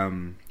where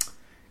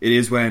it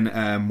is when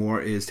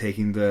Mort is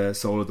taking the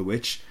soul of the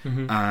witch,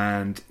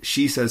 and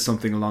she says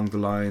something along the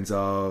lines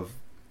of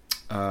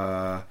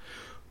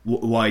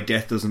why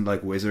Death doesn't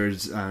like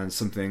wizards, and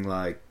something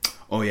like,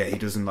 oh yeah, he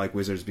doesn't like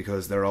wizards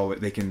because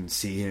they can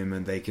see him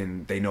and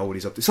they know what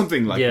he's up to,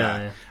 something like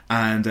that. Yeah.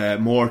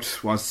 And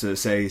Mort wants to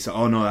say,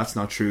 oh no, that's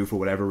not true for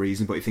whatever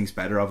reason, but he thinks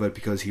better of it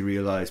because he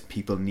realized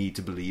people need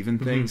to believe in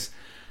things.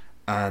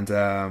 And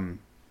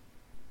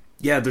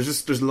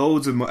there's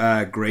loads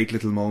of great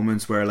little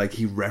moments where like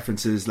he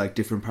references like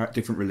different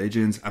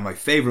religions, and my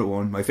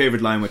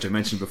favorite line, which I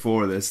mentioned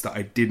before this, that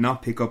I did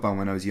not pick up on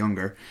when I was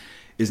younger,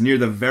 is near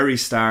the very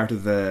start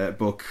of the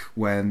book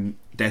when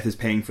Death is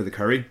paying for the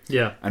curry.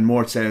 Yeah. And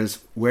Mort says,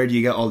 where do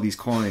you get all these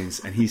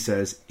coins? And he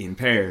says, in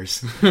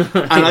pairs. And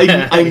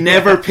I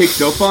never picked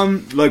up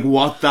on like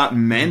what that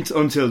meant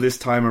until this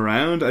time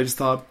around. I just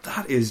thought,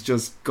 that is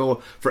just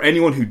go. For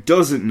anyone who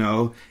doesn't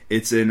know,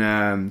 it's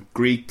in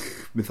Greek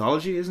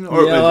mythology, isn't it?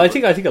 Or, I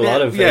think a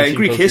lot of in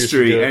Greek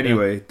history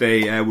anyway,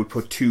 they would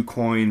put 2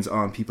 coins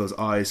on people's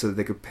eyes so that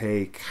they could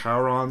pay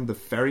Charon, the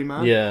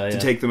ferryman, to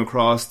take them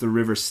across the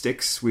river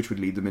Styx, which would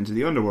lead them into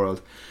the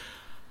underworld.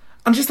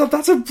 And just thought,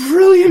 that's a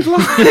brilliant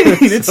line.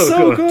 It's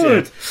so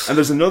good. Yeah. And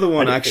there's another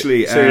one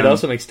actually. So it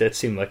also makes Death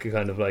seem like a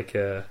kind of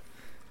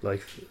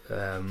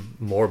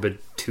morbid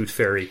tooth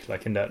fairy,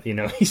 like in that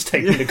he's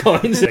taking the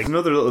coins. There's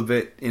another little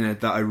bit in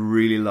it that I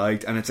really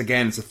liked, and it's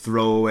a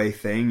throwaway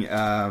thing.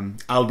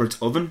 Albert's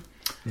Oven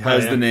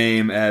has the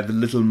name the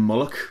Little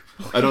Moloch.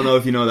 I don't know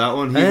if you know that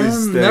one.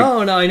 No,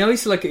 I know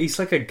he's like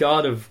a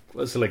god of,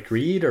 was it like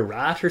greed or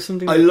rat or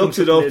something? I looked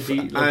it up,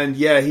 and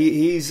yeah,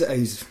 he's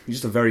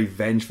just a very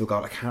vengeful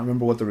god. I can't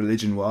remember what the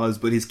religion was,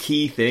 but his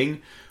key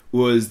thing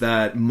was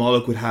that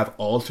Moloch would have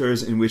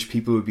altars in which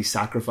people would be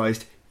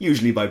sacrificed,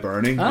 usually by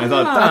burning. I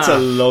thought, that's a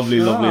lovely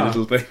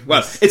little thing.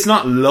 Well, it's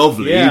not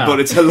lovely, but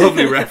it's a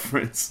lovely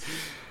reference.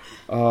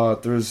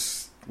 What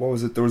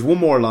was it? There was one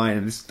more line,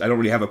 and I don't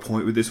really have a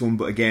point with this one,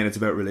 but again, it's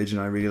about religion.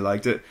 I really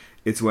liked it.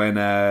 It's when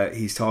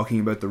he's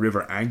talking about the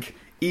River Ankh.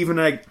 Even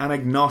an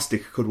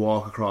agnostic could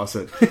walk across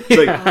it.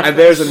 And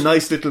there's a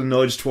nice little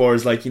nudge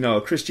towards,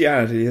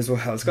 Christianity as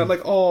well. It's got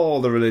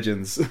all the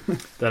religions.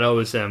 That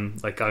always,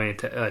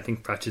 I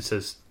think Pratchett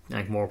says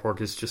Ankh-Morpork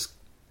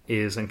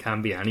is and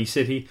can be any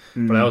city,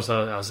 but I was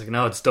like,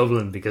 no, it's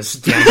Dublin,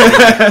 because you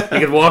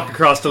could walk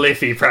across the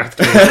Liffey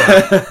practically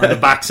on the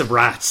backs of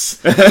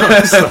rats. There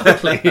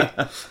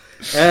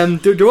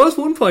was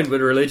one point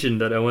with religion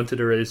that I wanted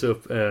to raise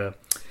up.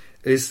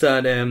 Is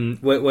that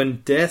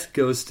when Death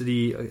goes to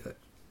the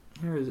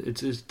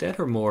it's Death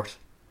or Mort?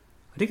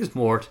 I think it's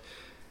Mort.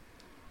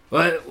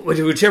 Well,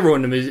 whichever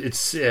one of them is,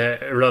 it's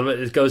irrelevant.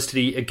 It goes to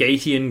the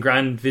Agatian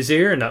Grand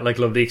Vizier, and that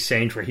lovely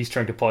exchange where he's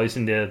trying to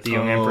poison the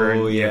young emperor,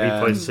 and he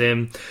poisons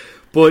him.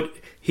 But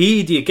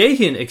the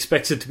Agatian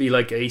expects it to be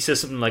he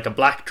says something like a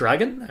black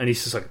dragon, and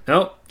he's just like,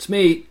 no, it's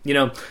me,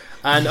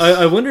 And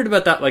I wondered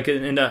about that,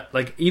 in that,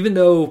 even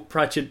though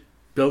Pratchett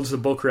builds the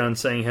book around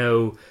saying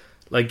how,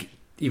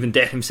 even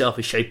Death himself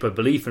is shaped by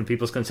belief in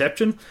people's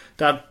conception,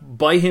 that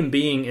by him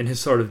being in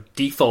his sort of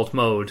default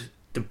mode,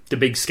 the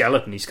big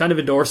skeleton, he's kind of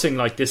endorsing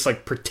this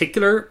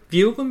particular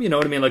view of him, you know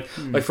what I mean? Like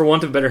for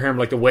want of a better term,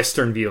 the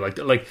Western view, like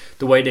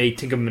the way they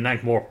think of him in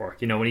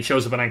Ankh-Morpork. When he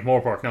shows up in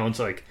Ankh-Morpork, no one's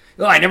like,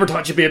 oh, I never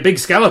thought you'd be a big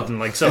skeleton.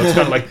 So it's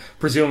kind of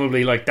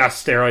presumably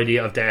that's their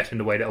idea of Death in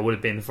the way that it would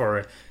have been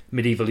for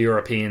medieval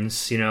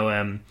Europeans,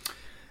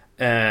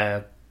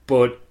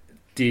 but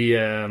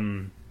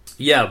the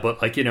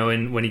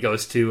when he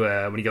goes to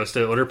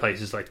other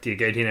places like the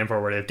Agatian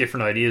Empire where they have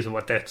different ideas of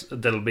what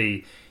that'll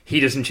be, he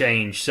doesn't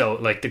change. So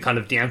the kind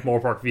of the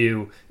Ankh-Morpork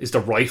view is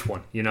the right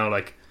one,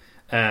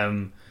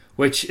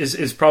 which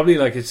is probably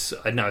it's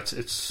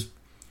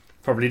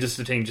probably just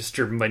a thing just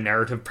driven by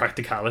narrative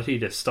practicality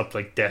to stop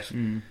Death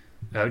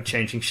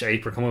changing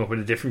shape or coming up with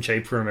a different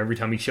shape for him every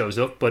time he shows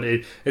up. But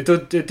it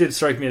did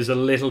strike me as a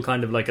little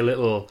kind of a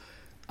little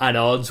at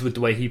odds with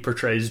the way he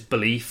portrays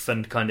belief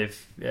and kind of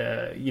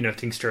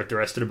things throughout the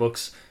rest of the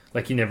books.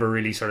 He never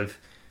really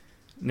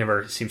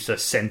never seems to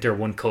center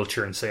one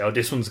culture and say, oh,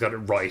 this one's got it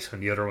right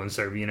and the other ones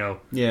are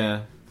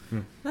yeah.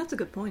 That's a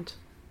good point.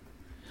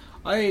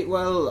 I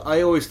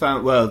always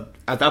found,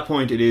 at that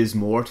point it is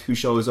Mort who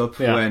shows up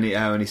when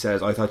he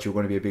says, I thought you were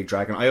going to be a big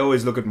dragon. I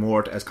always look at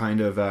Mort as kind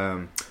of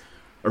a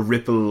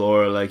ripple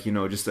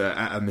or just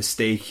a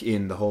mistake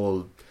in the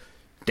whole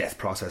death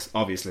process,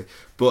 obviously.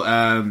 But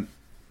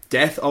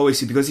Death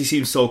always, because he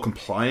seems so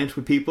compliant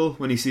with people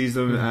when he sees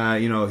them,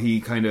 he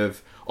kind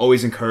of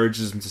always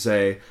encourages them to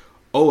say,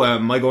 "Oh,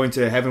 am I going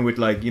to heaven with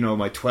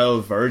my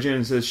 12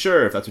 virgins?" Says,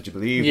 "Sure, if that's what you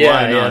believe.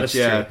 Why not?" That's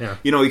true, yeah.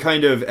 He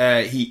kind of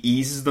he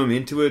eases them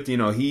into it.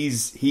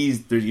 He's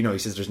there, he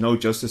says, "There's no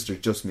justice. There's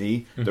just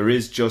me. There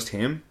is just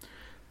him."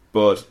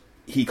 But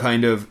he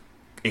kind of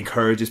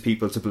encourages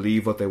people to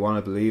believe what they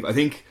want to believe. I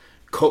think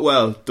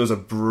Cutwell does a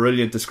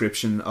brilliant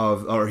description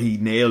or he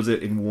nails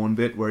it in one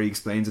bit where he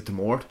explains it to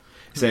Mort,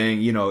 saying,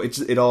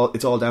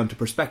 it's all down to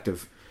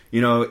perspective.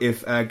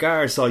 If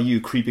Gar saw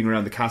you creeping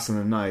around the castle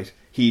in the night,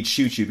 he'd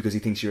shoot you because he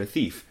thinks you're a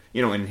thief.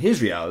 In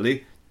his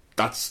reality,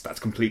 that's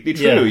completely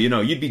true.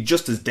 Yeah. You'd be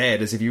just as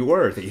dead as if you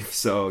were a thief.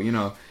 So,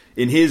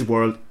 in his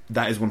world,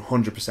 that is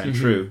 100%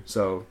 true.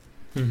 So,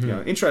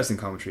 interesting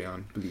commentary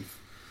on belief.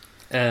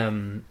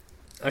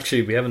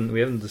 Actually, we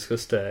haven't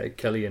discussed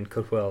Kelly and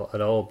Cutwell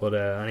at all. But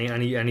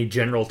any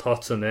general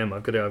thoughts on them?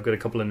 I've got a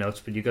couple of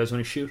notes, but you guys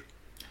want to shoot?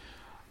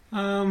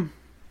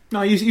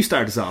 No, you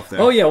start us off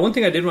there. Oh yeah, one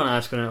thing I did want to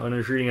ask when I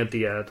was reading at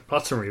the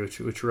plot summary,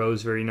 which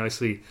Rose very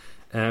nicely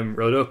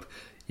wrote up.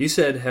 You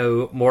said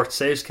how Mort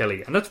saves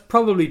Kelly, and that's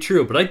probably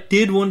true. But I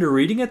did wonder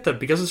reading it that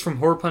because it's from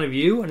her point of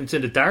view and it's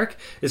in the dark,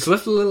 it's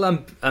left a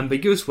little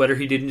ambiguous whether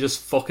he didn't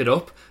just fuck it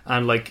up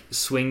and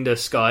swing the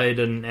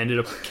Skyd and ended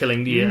up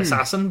killing the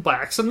assassin by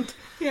accident.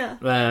 Yeah.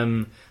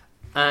 And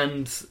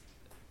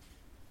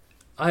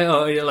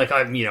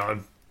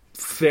I'm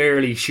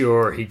fairly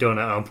sure he'd done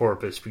it on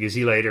purpose because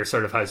he later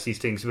sort of has these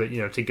things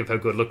about think of how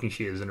good looking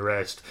she is and the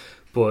rest.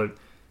 But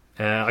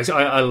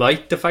I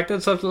like the fact that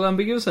it's a little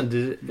ambiguous. And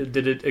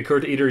did it occur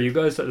to either of you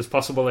guys that it's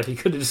possible that he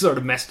could have sort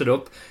of messed it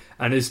up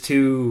and is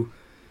too,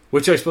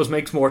 which I suppose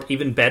makes Mort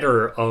even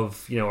better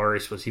of or I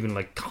suppose even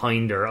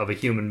kinder of a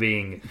human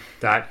being,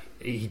 that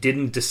he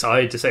didn't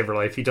decide to save her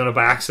life, he done it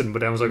by accident, but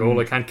then was like, oh,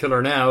 I can't kill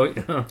her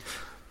now.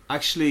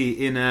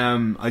 Actually, in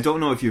I don't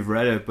know if you've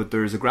read it, but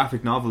there's a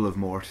graphic novel of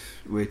Mort,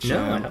 which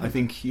I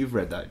think you've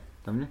read that,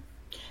 haven't you?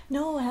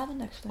 No, I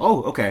haven't actually.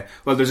 Oh, okay.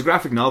 Well, there's a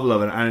graphic novel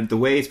of it, and the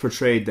way it's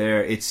portrayed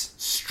there, it's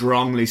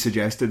strongly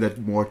suggested that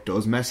Mort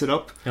does mess it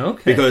up.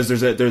 Okay. Because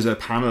there's a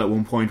panel at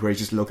one point where he's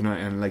just looking at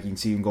it, and you can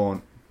see him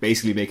going,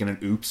 basically making an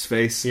oops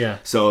face. Yeah.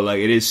 So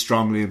it is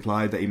strongly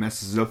implied that he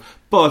messes it up.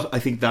 But I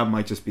think that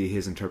might just be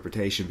his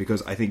interpretation,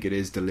 because I think it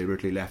is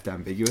deliberately left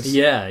ambiguous.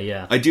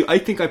 Yeah. I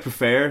think I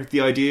prefer the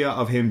idea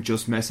of him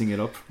just messing it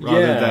up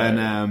rather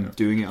than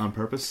doing it on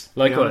purpose.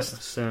 Likewise.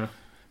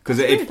 Because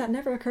that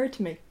never occurred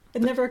to me.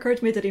 It never occurred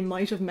to me that he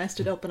might have messed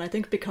it up, and I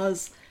think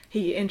because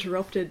he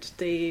interrupted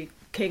the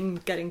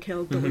king getting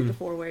killed the week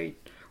before, where he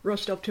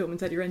rushed up to him and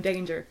said, "You're in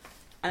danger,"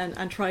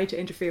 and tried to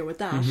interfere with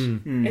that,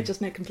 it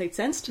just made complete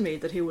sense to me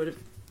that he would have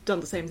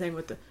done the same thing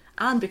with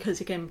and because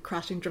he came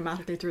crashing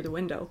dramatically through the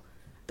window.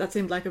 That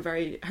seemed like a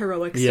very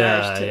heroic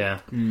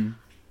start.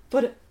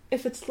 But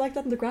if it's like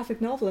that in the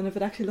graphic novel, and if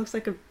it actually looks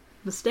like a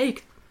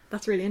mistake,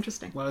 that's really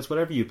interesting. Well, it's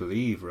whatever you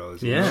believe,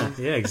 Rose. Yeah,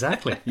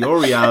 exactly. Your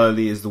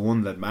reality is the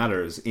one that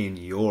matters in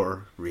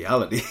your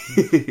reality.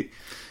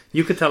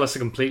 You could tell us a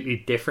completely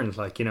different,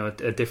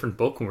 a different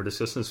book when we're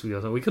discussing this.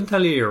 We couldn't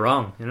tell you're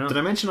wrong, Did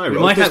I mention I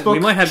wrote this book? We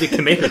might have you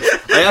committed.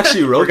 I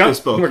actually wrote this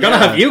book. We're going to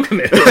have you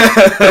committed.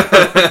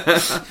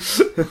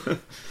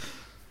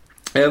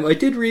 I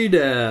did read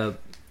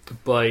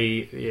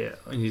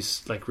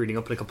he's reading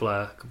up in a couple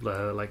of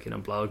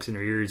blogs in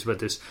your ears about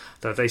this,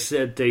 that they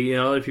said a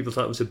lot of people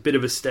thought it was a bit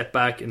of a step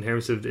back in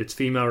terms of its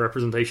female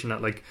representation,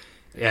 that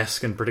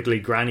Esk and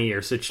particularly Granny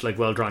are such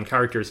well drawn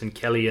characters, and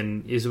Kelly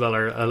and Isabel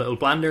are a little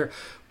blander.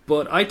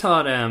 But I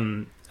thought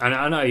and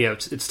I know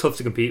it's tough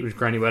to compete with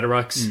Granny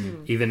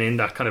Weatherwax, even in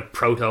that kind of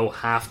proto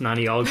half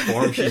nanny og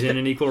form she's in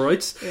Equal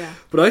Rights. Yeah.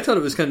 But I thought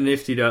it was kind of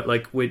nifty that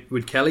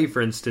with Kelly,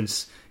 for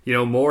instance,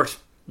 Mort,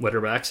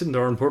 whether by accident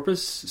or on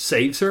purpose,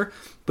 saves her,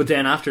 but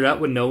then after that,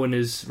 when no one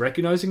is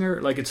recognizing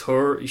her, it's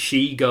her,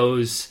 she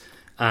goes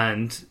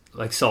and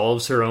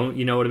solves her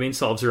own,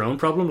 solves her own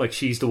problem.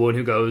 She's the one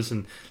who goes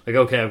and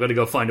okay, I've got to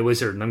go find a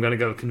wizard, and I'm going to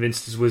go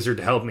convince this wizard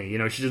to help me.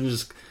 She doesn't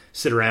just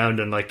sit around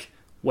and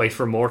wait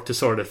for Mort to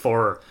sort it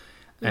for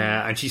her.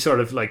 And she sort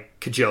of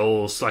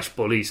cajoles /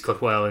 bullies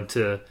Cutwell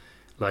into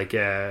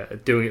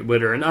doing it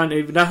with her, and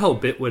even that whole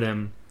bit with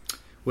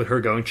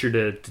her going through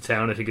the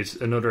town, I think is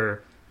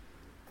another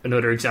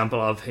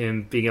example of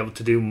him being able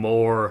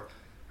to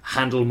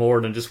handle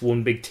more than just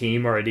one big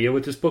team or idea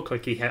with this book.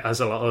 He has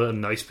a lot of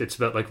nice bits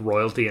about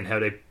royalty and how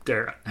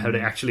they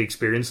actually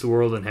experience the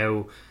world, and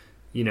how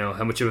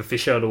how much of a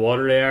fish out of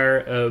water they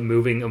are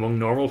moving among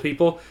normal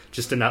people,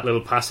 just in that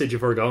little passage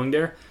of her going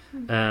there.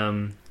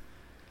 And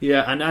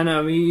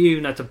I mean,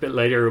 even at a bit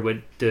later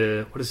with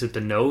the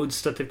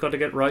nodes that they've got to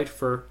get right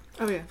for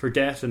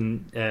death,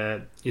 and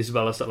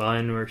Isabella's that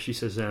line where she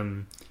says,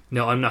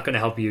 "No, I'm not going to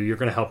help you. You're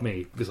going to help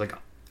me, because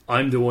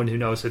I'm the one who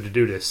knows how to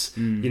do this."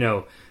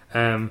 So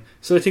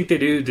I think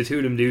the two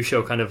of them do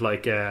show kind of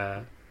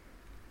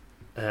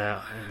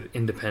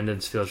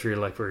independence. Feels real,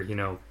 we're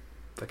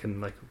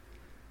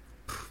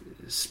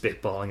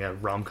spitballing a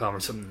rom-com or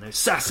something, a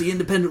sassy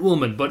independent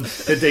woman, but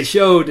they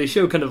show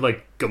kind of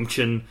like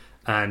gumption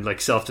and like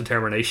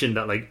self-determination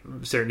that like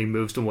certainly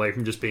moves them away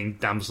from just being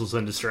damsels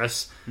in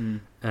distress.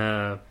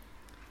 One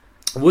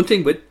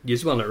thing with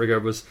Yzabel in that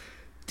regard was,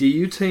 do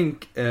you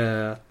think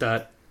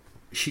that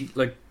she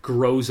like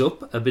grows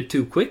up a bit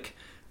too quick?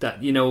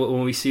 That, you know,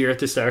 when we see her at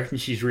the start and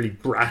she's really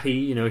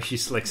bratty, you know,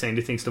 she's like saying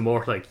the things to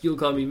Mort like, "You'll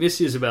call me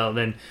Miss Yzabel," and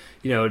then,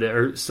 you know,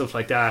 or stuff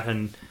like that,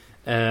 and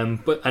then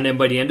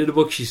by the end of the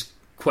book she's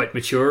quite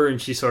mature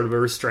and she's sort of a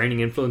restraining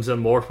influence on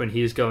Mort when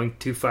he is going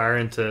too far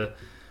into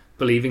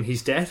believing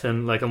he's dead.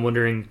 And like, I'm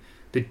wondering,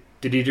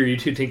 did either of you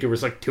two think there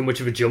was like too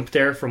much of a jump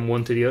there from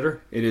one to the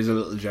other? It is a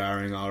little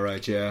jarring,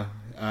 alright, yeah.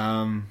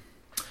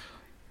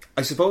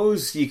 I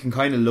suppose you can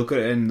kind of look at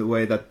it in the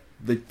way that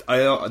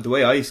the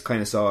way I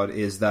kind of saw it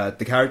is that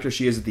the character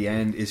she is at the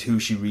end is who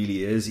she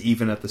really is,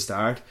 even at the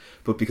start.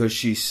 But because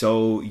she's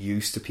so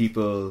used to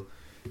people,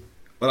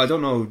 well, I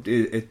don't know.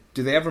 Do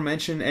they ever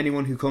mention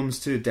anyone who comes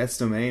to Death's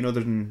Domain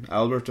other than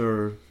Albert,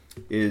 or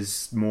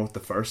is Mort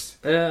the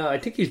first? I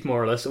think he's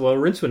more or less. Well,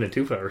 Rincewind and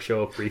Twoflower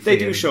show up briefly.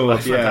 They do show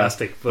up, yeah.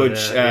 Fantastic, but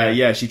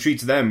yeah, she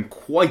treats them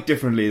quite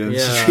differently than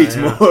she treats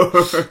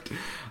Mort.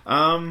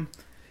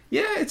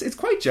 Yeah, it's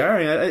quite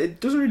jarring. It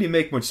doesn't really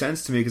make much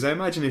sense to me, because I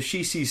imagine if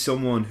she sees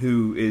someone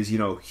who is, you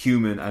know,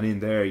 human and in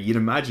there, you'd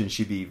imagine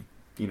she'd be,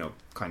 you know,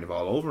 kind of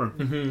all over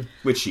him,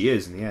 which she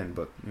is in the end.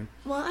 But yeah.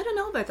 Well, I don't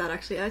know about that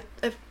actually.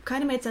 It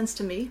kind of made sense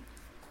to me,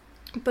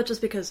 but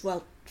just because,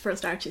 well, for a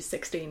start, she's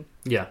 16.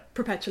 Yeah,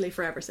 perpetually,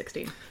 forever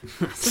 16.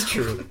 That's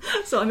true.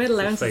 So I made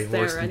allowances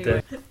there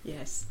anyway. Dead.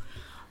 Yes,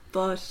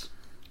 but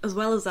as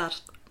well as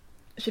that,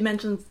 she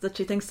mentions that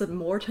she thinks that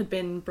Mort had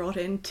been brought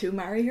in to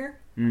marry her.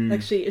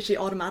 Like she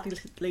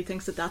automatically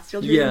thinks that that's the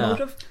ulterior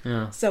motive.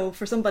 Yeah. So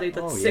for somebody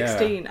that's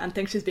 16 and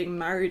thinks she's being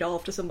married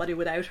off to somebody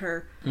without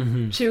her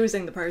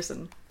choosing the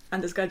person,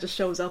 and this guy just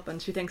shows up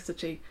and she thinks that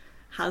she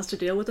has to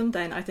deal with him,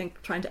 then I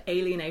think trying to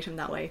alienate him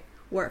that way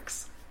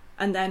works.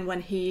 And then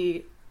when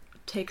he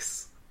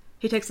takes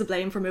the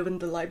blame for moving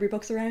the library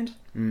books around,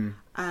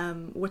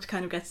 which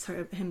kind of gets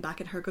him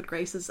back in her good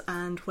graces.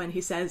 And when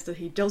he says that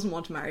he doesn't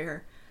want to marry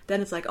her, then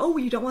it's like, "Oh,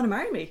 you don't want to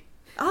marry me?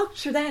 Oh,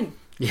 sure then."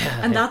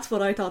 Yeah, and that's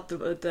what I thought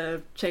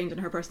the change in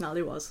her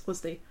personality was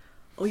the,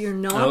 "Oh, you're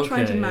not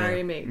trying to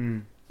marry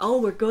me.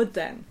 Oh, we're good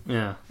then."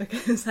 Yeah,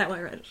 that's how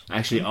I read it.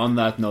 Actually, on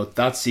that note,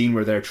 that scene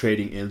where they're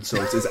trading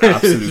insults is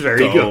absolutely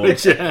very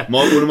good. Yeah.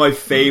 One of my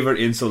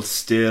favourite insults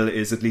still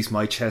is, "At least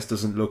my chest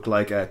doesn't look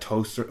like a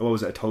toaster." What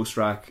was it? A toast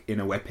rack in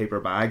a wet paper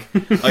bag.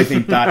 I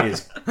think that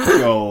is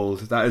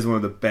gold. That is one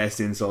of the best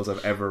insults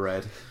I've ever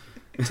read.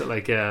 So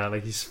like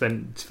you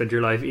spent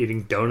your life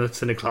eating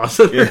donuts in a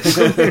closet or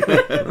something.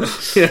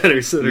 Yeah,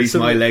 there's at least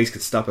my legs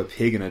could stop a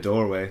pig in a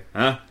doorway.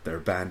 Huh? They're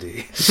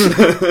bandy.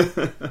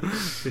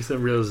 There's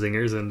some real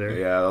zingers in there.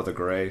 Yeah, they're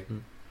great.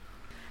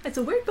 It's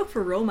a weird book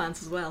for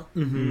romance as well.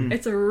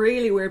 It's a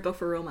really weird book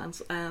for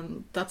romance.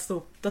 That's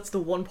the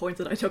one point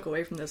that I took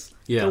away from this.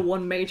 Yeah. The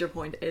one major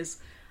point is,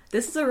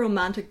 this is a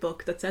romantic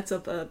book that sets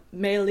up a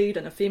male lead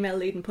and a female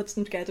lead and puts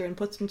them together and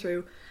puts them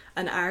through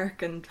an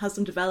arc and has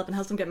them develop and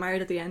has them get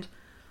married at the end.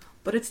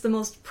 But it's the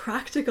most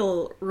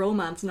practical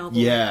romance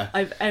novel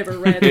I've ever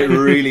read. It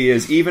really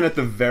is. Even at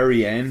the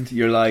very end,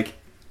 you're like,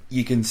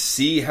 you can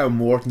see how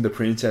Mort and the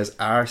princess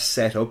are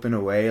set up in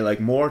a way. Like,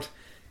 Mort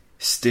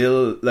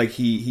still, like,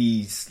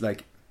 he's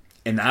like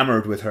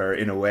enamored with her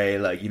in a way.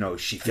 Like, you know,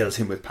 she fills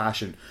him with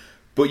passion.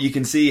 But you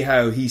can see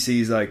how he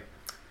sees, like,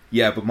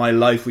 yeah, but my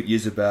life with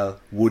Yzabel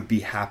would be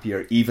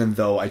happier, even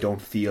though I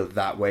don't feel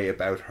that way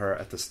about her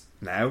at this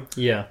now.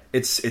 Yeah,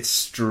 it's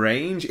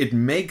strange. It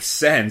makes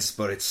sense,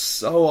 but it's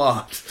so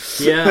odd.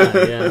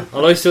 Yeah.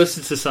 Although it's a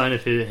sign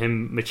of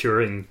him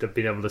maturing, that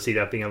being able to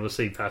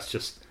see past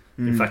just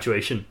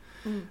infatuation.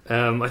 I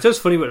thought it was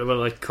funny what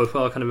like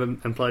Cutwell kind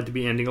of implied to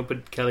be ending up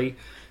with Kelly,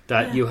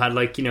 that you had,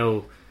 like, you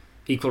know,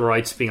 equal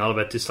rights being all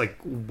about this like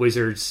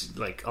wizard's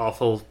like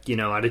awful, you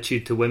know,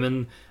 attitude to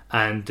women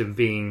and them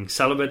being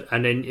celibate,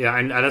 and then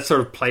and that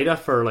sort of played that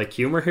for like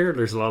humor here.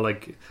 There's a lot of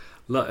like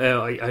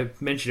I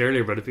mentioned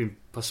earlier about it being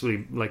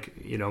possibly like,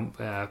 you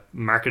know,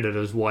 marketed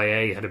as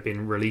YA had it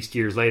been released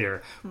years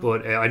later,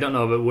 but I don't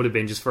know if it would have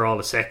been just for all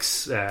the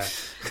sex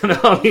kind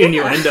of all the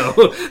innuendo.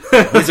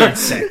 Wizard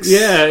sex.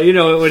 Yeah, you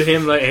know, with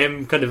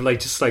him kind of like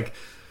just like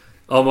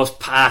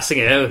almost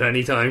passing out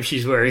anytime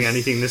she's wearing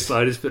anything the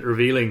slightest bit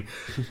revealing.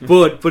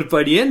 But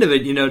by the end of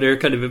it, you know, they're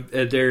kind of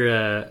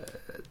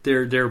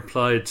they're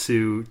applied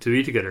to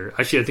be together.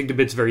 Actually, I think the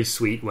bit's very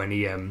sweet when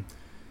he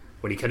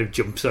kind of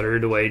jumps at her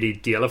the way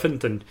the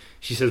elephant, and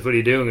she says, "What are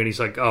you doing?" And he's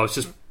like, "Oh, it's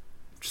just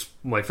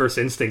my first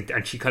instinct."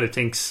 And she kind of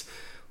takes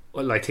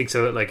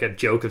a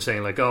joke of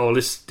saying like, "Oh, well,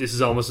 this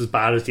is almost as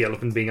bad as the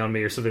elephant being on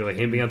me," or something, like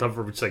him being on top of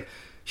her. It's like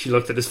she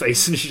looked at his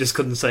face and she just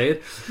couldn't say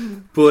it.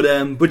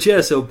 But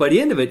yeah, so by the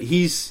end of it,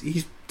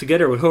 he's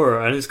together with her,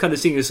 and it's kind of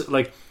seeing as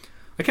like,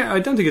 I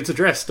don't think it's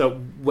addressed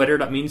whether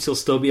that means he'll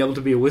still be able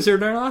to be a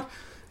wizard or not.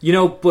 You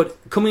know, but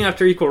coming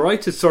after equal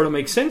rights, it sort of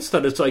makes sense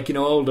that it's like, you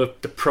know, the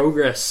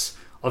progress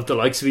of the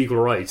likes of equal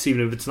rights,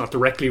 even if it's not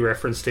directly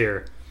referenced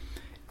here,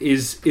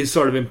 is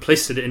sort of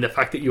implicit in the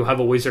fact that you have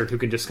a wizard who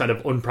can just kind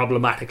of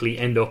unproblematically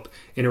end up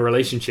in a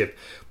relationship.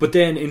 But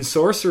then in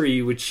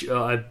sorcery, which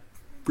I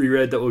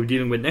reread that we'll be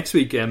dealing with next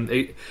week,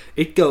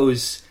 it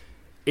goes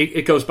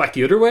back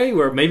the other way,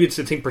 where maybe it's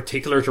a thing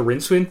particular to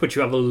Rincewind, but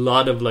you have a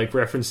lot of like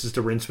references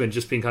to Rincewind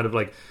just being kind of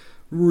like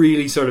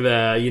really sort of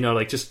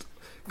like just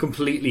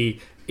completely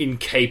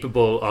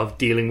incapable of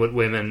dealing with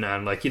women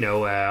and like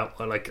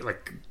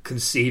like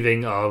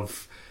conceiving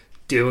of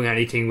doing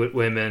anything with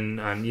women,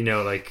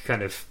 and like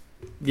kind of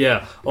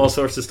all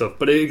sorts of stuff.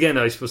 But again,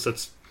 I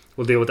suppose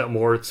we'll deal with that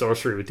more at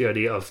sorcery, with the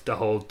idea of the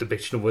whole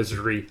depiction of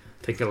wizardry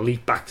taking a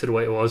leap back to the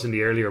way it was in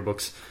the earlier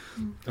books.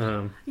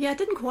 It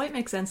didn't quite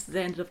make sense that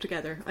they ended up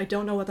together. I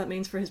don't know what that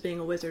means for his being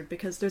a wizard,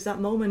 because there's that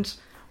moment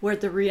where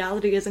the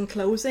reality is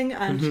enclosing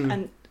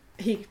and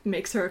he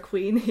makes her a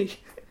queen.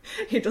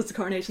 He does the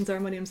coronation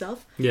ceremony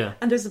himself. Yeah.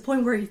 And there's a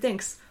point where he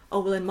thinks, oh,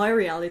 well, in my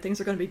reality,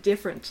 things are going to be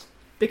different,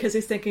 because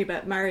he's thinking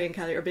about marrying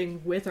Kelly or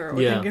being with her or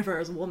thinking of her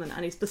as a woman.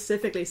 And he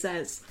specifically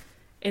says,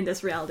 in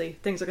this reality,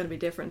 things are going to be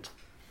different.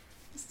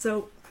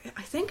 So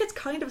I think it's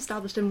kind of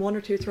established in one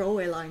or two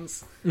throwaway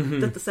lines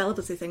that the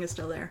celibacy thing is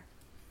still there.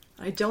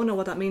 I don't know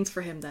what that means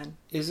for him then.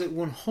 Is it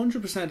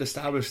 100%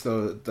 established,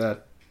 though,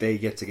 that they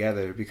get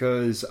together?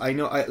 Because I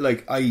know,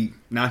 I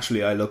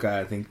naturally look at it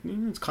and think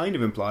it's kind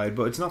of implied,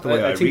 but it's not the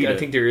way I read it. I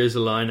think there is a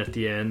line at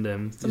the end.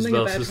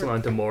 Isabel's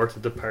line to Mort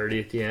at the party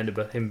at the end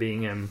about him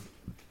being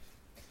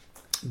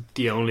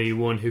the only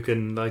one who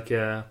can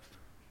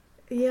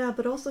Yeah,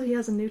 but also he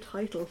has a new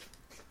title,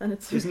 and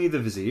it's isn't he the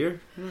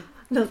Vizier?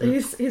 No,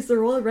 he's the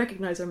Royal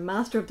Recognizer,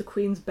 Master of the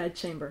Queen's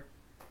Bedchamber.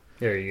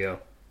 There you go.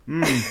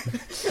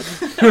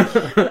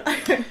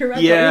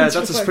 Yeah,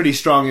 that's a pretty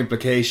strong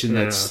implication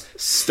that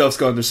stuff's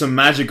going. There's some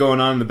magic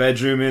going on in the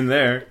bedroom in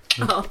there.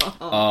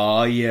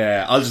 Oh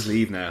yeah, I'll just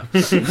leave now.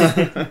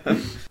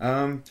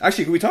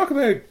 Actually, can we talk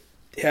about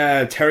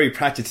Terry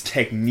Pratchett's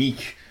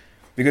technique?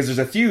 Because there's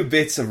a few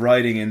bits of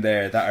writing in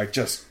there that are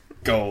just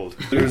gold.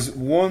 There's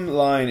one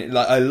line,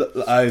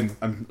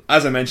 I'm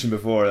as I mentioned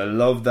before, I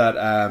love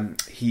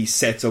that he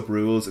sets up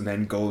rules and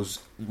then goes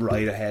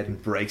right ahead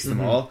and breaks them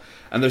all.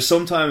 And there's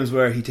sometimes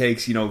where he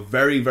takes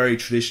very, very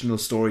traditional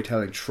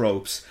storytelling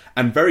tropes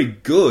and very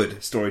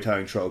good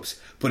storytelling tropes,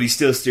 but he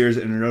still steers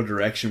it in another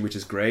direction, which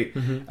is great.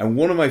 And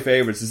one of my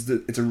favourites is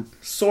it's a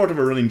sort of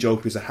a running joke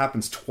because it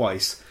happens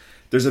twice.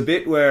 There's a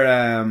bit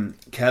where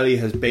Kelly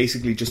has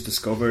basically just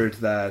discovered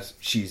that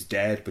she's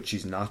dead, but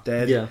she's not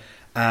dead. Yeah.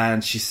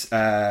 And she's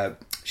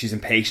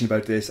impatient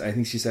about this. I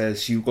think she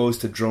says she goes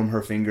to drum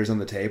her fingers on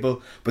the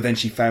table, but then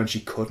she found she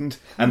couldn't.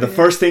 And the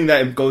first thing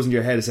that goes into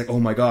your head is like, oh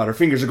my god, her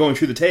fingers are going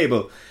through the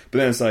table. But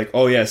then it's like,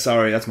 oh yeah,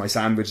 sorry, that's my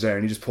sandwich there,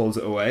 and he just pulls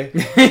it away.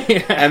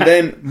 And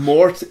then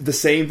Mort, the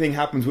same thing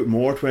happens with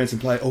Mort when it's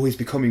implied, oh, he's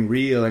becoming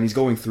real and he's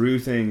going through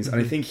things.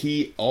 And I think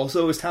he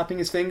also is tapping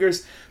his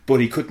fingers, but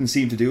he couldn't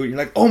seem to do it. You're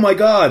like, oh my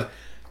god,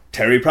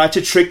 Terry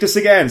Pratchett tricked us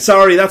again.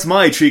 Sorry, that's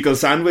my treacle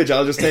sandwich.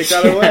 I'll just take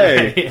that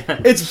away.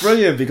 It's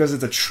brilliant because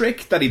it's a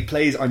trick that he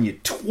plays on you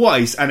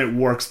twice and it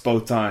works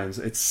both times.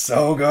 It's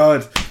so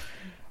good.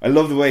 I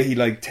love the way he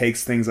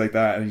takes things like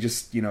that and he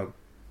just,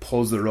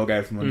 pulls the rug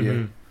out from under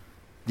you.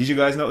 Did you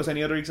guys notice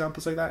any other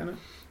examples like that in it?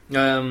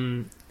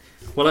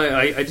 Well,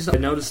 I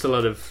noticed a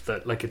lot of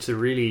that. It's a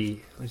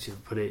really, how should I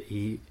put it?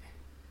 He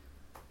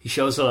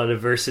shows a lot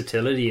of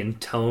versatility and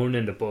tone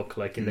in the book.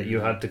 In that you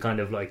have the kind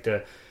of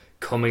the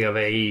coming of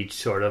age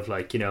sort of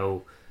YA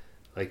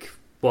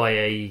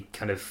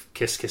kind of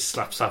kiss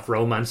slap slap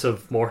romance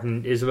of Mort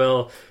and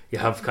Isabel. You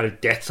have kind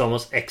of Death's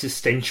almost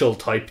existential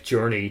type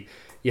journey.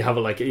 You have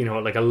a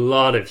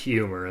lot of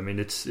humor. I mean,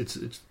 it's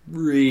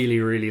really,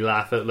 really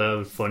laugh out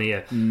loud funny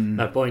at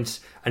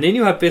points. And then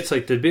you have bits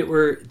like the bit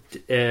where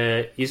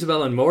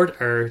Isabel and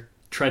Mort are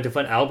trying to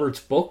find Albert's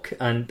book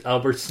and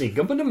Albert's sneaking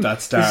up on them.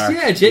 That's dark.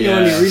 It's,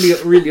 genuinely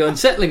really, really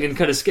unsettling and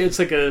kind of scary.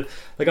 It's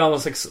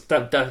almost like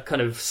that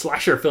kind of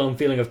slasher film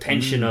feeling of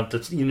tension of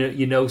that.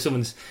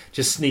 Someone's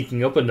just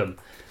sneaking up on them.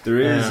 There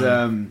is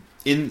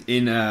in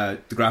the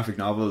graphic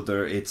novel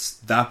it's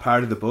that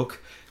part of the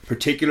book.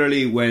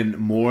 Particularly when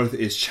Mort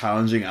is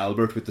challenging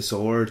Albert with the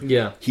sword,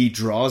 he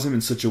draws him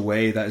in such a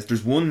way that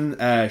there's one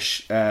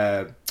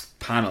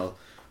panel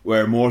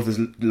where Mort is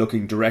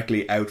looking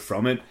directly out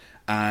from it,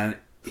 and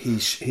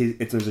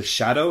there's a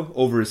shadow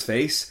over his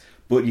face,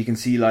 but you can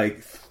see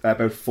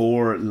about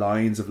 4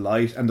 lines of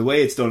light, and the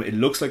way it's done, it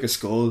looks like a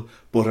skull,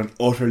 but an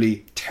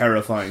utterly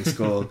terrifying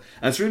skull.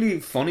 And it's really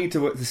funny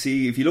to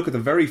see, if you look at the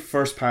very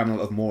first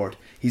panel of Mort,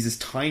 he's this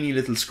tiny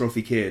little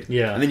scruffy kid,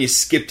 and then you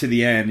skip to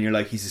the end and you're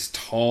like, he's this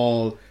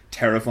tall,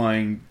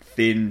 terrifying,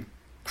 thin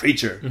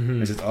creature.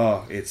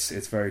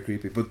 It's very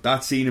creepy. But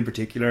that scene in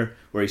particular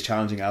where he's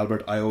challenging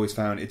Albert, I always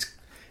found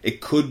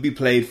it could be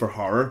played for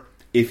horror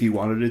if he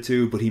wanted it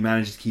to, but he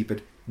managed to keep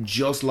it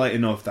just light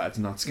enough that it's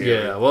not scary.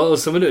 Yeah, well,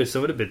 some of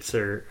the bits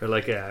are kind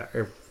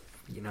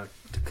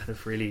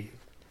of really,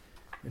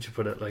 what you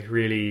put it,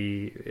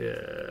 really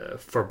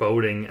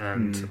foreboding,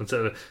 and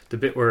the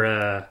bit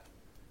where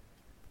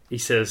he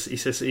says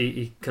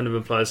he kind of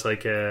implies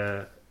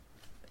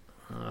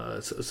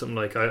something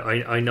like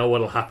I know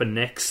what'll happen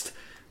next.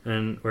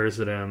 And where is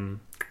it?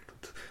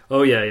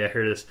 Oh yeah,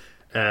 here it is.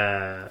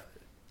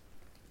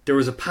 There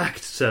was a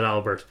pact, said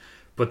Albert,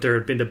 but there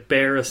had been the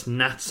barest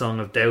gnat song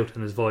of doubt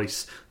in his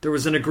voice. There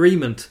was an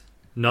agreement,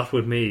 not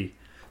with me.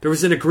 There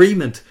was an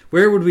agreement.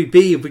 Where would we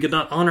be if we could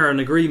not honour an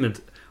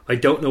agreement? I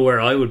don't know where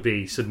I would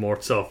be, said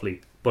Mort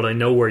softly, but I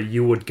know where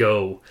you would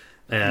go.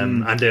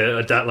 And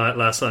that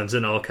last line's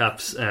in all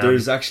caps.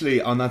 There's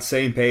actually, on that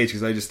same page,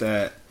 because I just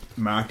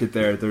marked it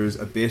there, there's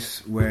a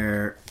bit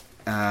where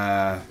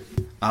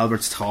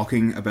Albert's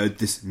talking about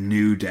this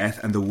new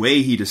death, and the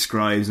way he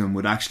describes him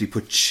would actually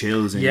put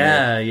chills in you.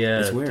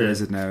 Yeah. Where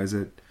is it now? Is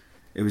it?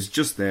 It was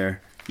just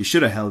there. You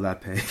should have held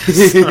that page.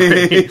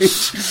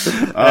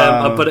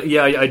 But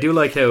yeah, I do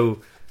like how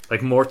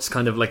like Mort's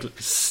kind of like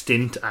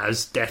stint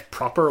as Death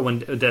proper when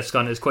Death's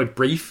gone is quite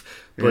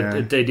brief.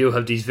 But they do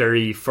have these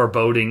very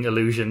foreboding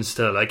allusions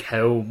to like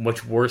how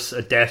much worse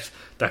a Death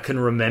that can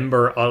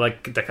remember or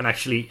like that can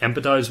actually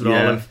empathise with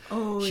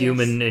all of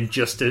human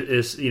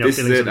injustice, feelings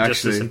of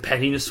injustice and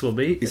pettiness will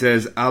be. He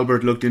says,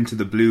 Albert looked into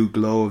the blue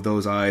glow of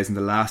those eyes and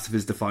the last of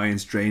his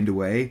defiance drained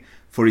away,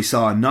 for he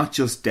saw not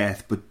just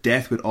death, but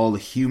death with all the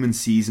human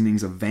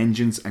seasonings of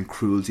vengeance and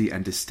cruelty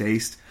and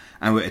distaste.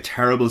 And with a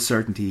terrible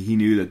certainty he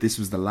knew that this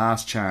was the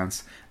last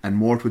chance, and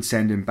Mort would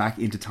send him back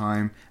into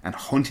time and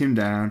hunt him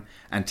down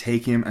and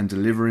take him and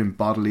deliver him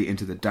bodily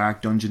into the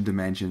dark dungeon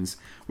dimensions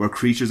where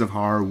creatures of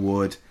horror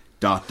would ...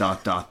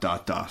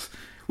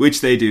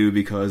 Which they do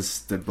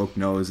because the book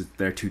knows that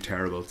they're too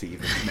terrible to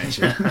even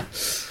mention.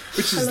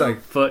 Which is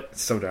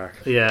so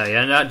dark. Yeah,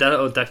 and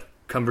that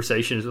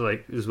conversation is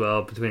like as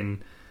well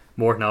between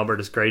Mort and Albert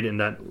is great in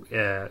that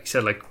he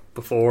said like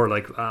before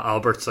like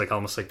Albert's like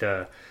almost like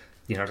the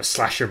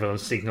slasher villain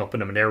sneaking up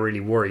in him and they're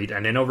really worried,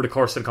 and then over the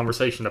course of the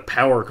conversation the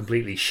power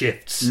completely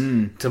shifts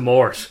to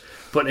Mort,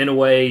 but in a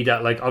way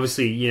that like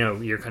obviously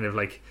you're kind of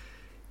like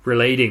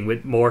relating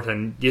with Mort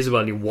and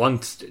Isabel. You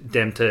want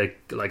them to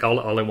like all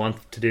I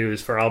want to do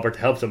is for Albert to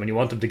help them, and you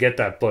want them to get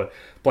that, but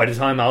by the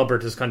time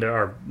Albert is kind of,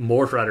 or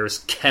Mort rather,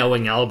 is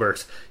cowing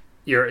Albert,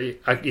 you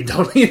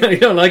don't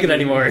like it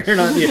anymore. You're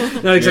not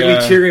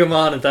exactly cheering him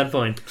on at that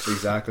point.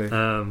 Exactly.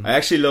 I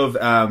actually love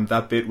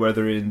that bit where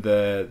they're in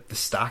the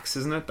stacks,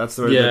 isn't it? That's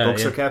where the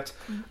books are kept.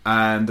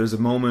 And there's a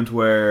moment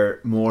where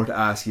Mort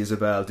asks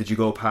Isabel, "Did you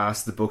go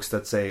past the books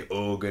that say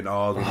Ugh and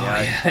Og?"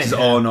 And she says,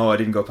 "Oh no, I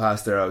didn't go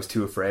past there. I was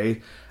too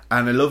afraid."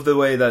 And I love the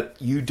way that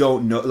you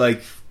don't know,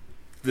 like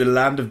the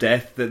Land of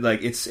Death. That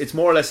like it's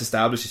more or less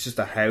established. It's just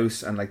a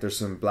house and like there's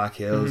some black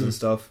hills and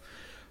stuff.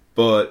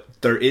 But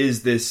there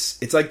is this,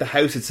 it's like the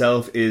house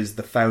itself is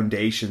the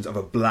foundations of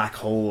a black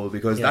hole,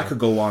 because that could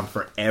go on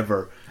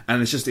forever,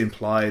 and it's just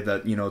implied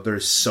that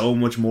there's so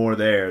much more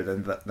there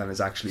than is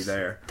actually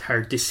there.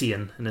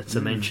 Tardisian in its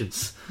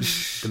dimensions.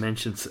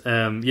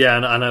 And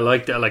I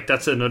like that. Like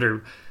that's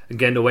another,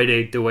 again, the way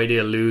they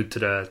allude to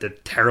the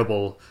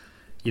terrible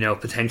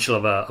potential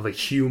of a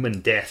human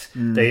death.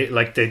 They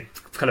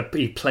kind of,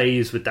 he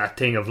plays with that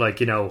thing of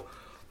like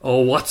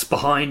oh, what's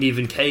behind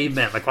even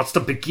cavemen? Like, what's the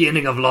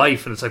beginning of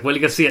life? And it's like, well, you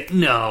can see it.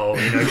 No,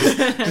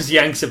 just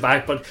yanks it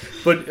back. But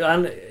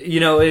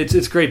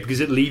it's great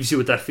because it leaves you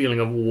with that feeling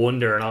of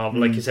wonder and of,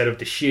 like you said, of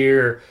the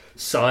sheer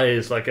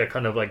size, like a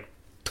kind of like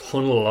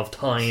tunnel of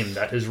time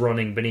that is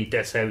running beneath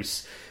this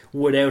house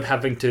without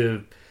having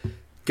to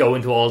go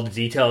into all the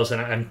details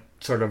and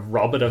sort of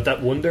rob it of that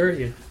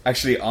wonder.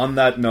 Actually, on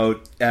that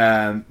note,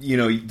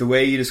 the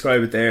way you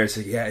describe it there,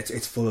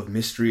 it's full of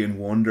mystery and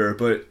wonder.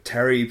 But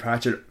Terry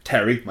Pratchett,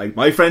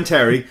 my friend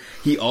Terry,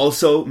 he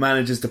also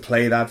manages to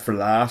play that for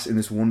laughs in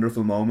this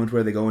wonderful moment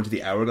where they go into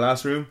the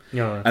hourglass room,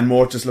 and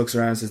Mort just looks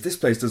around and says, "This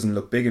place doesn't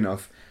look big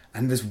enough."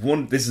 And this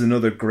is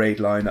another great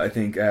line that I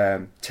think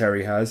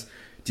Terry has.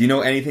 "Do you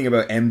know anything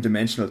about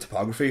M-dimensional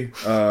topography?"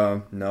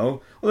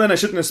 No. "Well, then I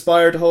shouldn't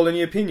aspire to hold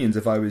any opinions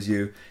if I was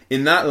you."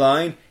 In that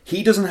line,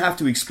 he doesn't have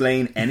to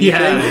explain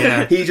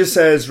anything. He just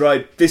says,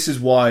 right, this is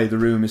why the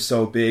room is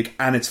so big.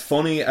 And it's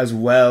funny as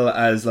well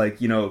as, like,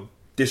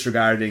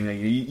 disregarding,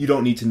 you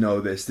don't need to know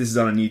this. This is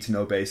on a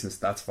need-to-know basis.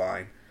 That's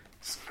fine.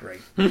 It's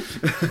great.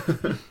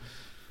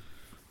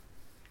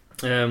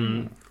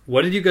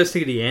 What did you guys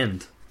think of the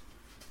end?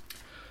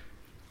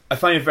 I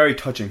find it very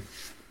touching.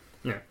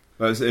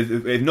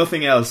 If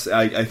nothing else,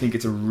 I think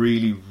it's a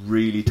really,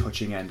 really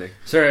touching ending.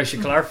 Sorry, I should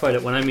clarify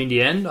that when I mean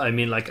the end, I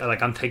mean like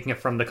I'm taking it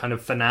from the kind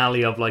of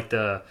finale of like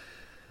the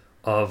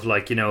duel.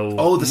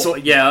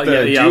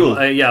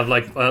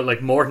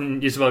 Like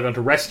Morton Isabel going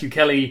to rescue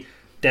Kelly,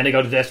 then they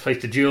go to Death's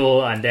place to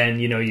duel, and then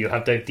you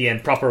have the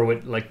end proper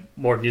with like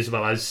Morton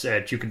Isabel as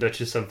Duke and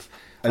Duchess of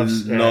I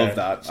love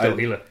that.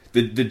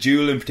 The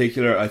duel in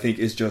particular, I think,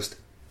 is just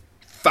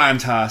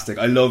fantastic.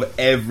 I love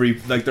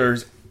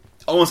there's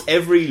almost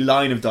every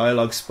line of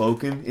dialogue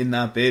spoken in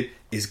that bit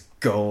is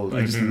gold.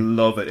 I just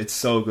love it. It's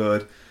so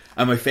good.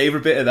 And my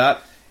favourite bit of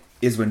that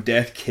is when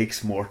Death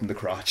kicks Mort in the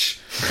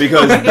crotch,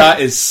 because that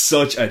is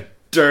such a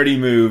dirty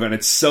move and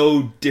it's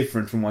so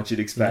different from what you'd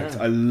expect.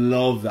 I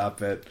love that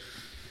bit.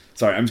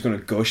 Sorry, I'm just going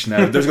to gush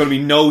now. There's going to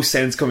be no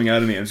sense coming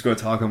out of me. I'm just going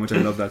to talk how much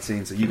I love that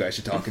scene, so you guys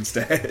should talk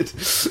instead.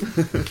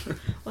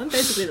 Well, I'm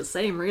basically the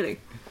same, really.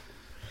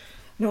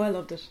 No, I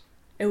loved it.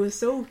 It was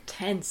so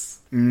tense.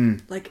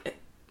 Like,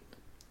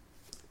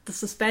 the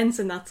suspense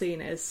in that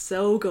scene is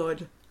so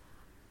good.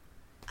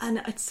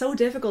 And it's so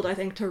difficult, I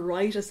think, to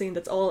write a scene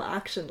that's all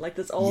action. Like,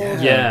 that's all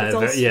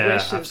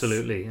swishes.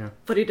 Absolutely, yeah.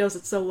 But he does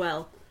it so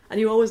well. And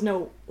you always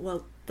know,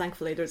 well,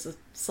 thankfully there's a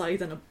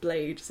scythe and a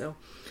blade, so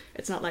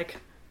it's not like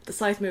the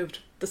scythe moved,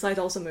 the scythe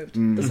also moved,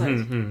 the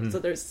scythe. So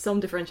there's some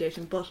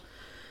differentiation, but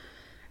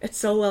it's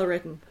so well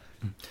written.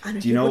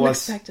 And do you know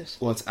expect it.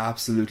 What's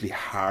absolutely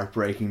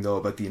heartbreaking though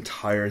about the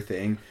entire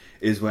thing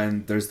is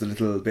when there's the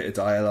little bit of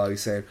dialogue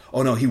saying,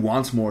 oh no, he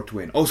wants Mort to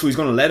win. Oh, so he's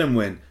going to let him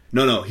win.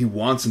 No, he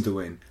wants him to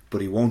win, but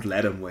he won't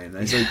let him win.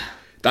 And it's like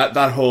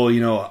that whole,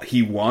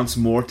 he wants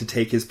Mort to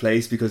take his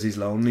place because he's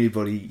lonely,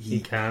 but he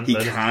can't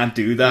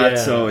do that.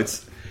 Yeah. So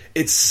it's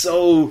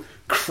so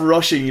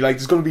crushing. Like,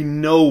 there's going to be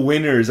no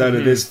winners out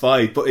of this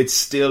fight, but it's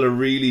still a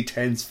really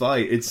tense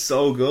fight. It's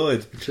so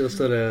good. Just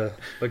that,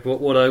 like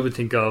what I would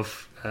think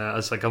of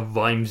as like a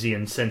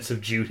Weimsian sense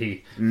of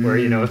duty, where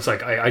it's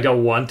like I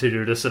don't want to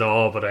do this at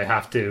all, but I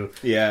have to.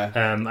 Yeah.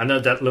 I know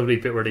that lovely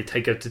bit where they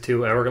take out the 2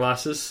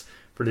 hourglasses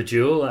for the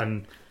duel,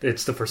 and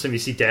it's the first time you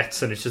see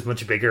Deaths, and it's just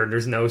much bigger, and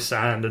there's no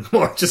sand, and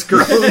Mort just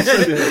grows,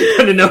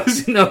 and he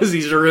knows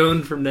he's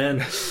ruined from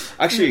then.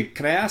 Actually,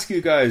 can I ask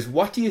you guys,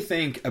 what do you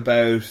think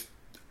about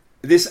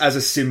this as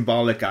a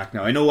symbolic act?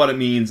 Now, I know what it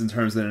means in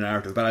terms of the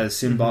narrative, but as a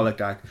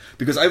symbolic act,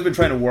 because I've been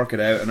trying to work it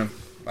out, and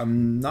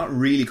I'm not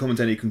really coming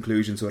to any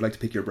conclusion, so I'd like to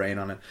pick your brain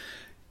on it.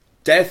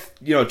 Death,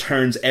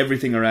 turns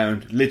everything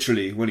around,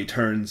 literally, when he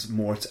turns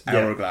Mort's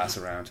hourglass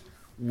around.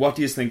 What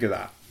do you think of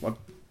that? What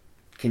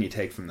can you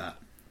take from that?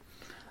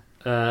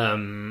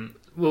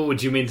 What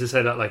would you mean to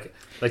say that, like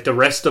the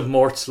rest of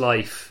Mort's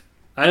life?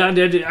 And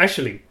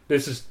actually,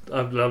 this is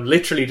I've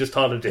literally just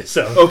thought of this.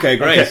 So okay,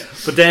 great. Okay.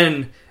 But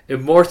then,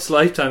 if Mort's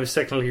lifetime is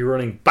technically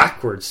running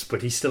backwards,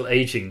 but he's still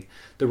aging,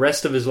 the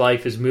rest of his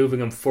life is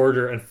moving him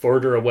further and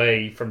further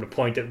away from the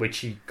point at which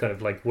he kind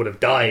of like would have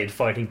died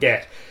fighting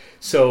death.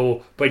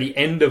 So by the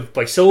end of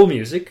Soul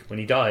Music, when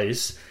he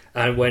dies,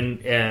 and when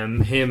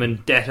him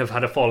and Death have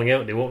had a falling out,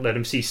 and they won't let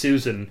him see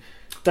Susan.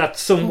 That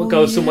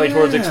goes some way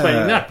towards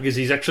explaining that, because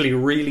he's actually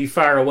really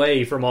far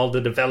away from all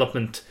the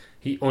development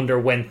he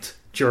underwent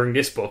during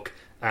this book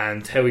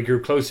and how he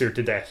grew closer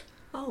to Death.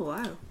 Oh,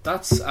 wow.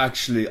 That's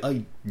actually...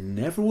 I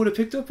never would have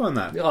picked up on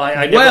that.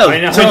 I never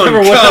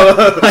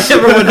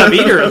would have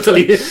either until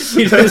he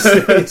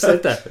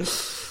said that.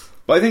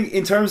 But I think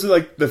in terms of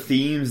like the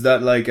themes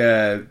that like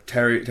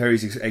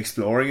Terry's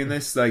exploring in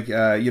this, like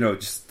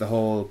just the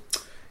whole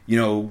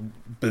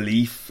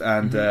belief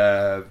and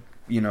the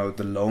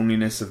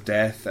loneliness of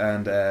Death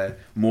and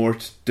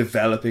Mort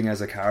developing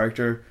as a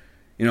character,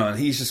 and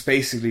he's just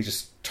basically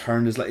just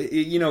turned his life.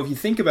 If you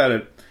think about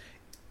it,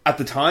 at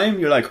the time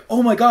you're like,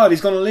 oh my god, he's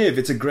going to live,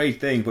 it's a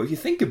great thing. But if you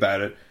think about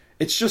it,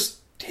 it's just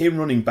him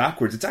running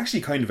backwards. It's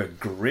actually kind of a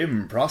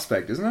grim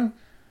prospect, isn't it?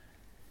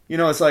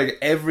 It's like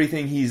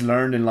everything he's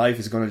learned in life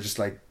is going to just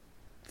like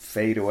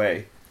fade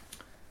away.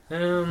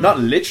 Not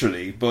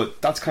literally,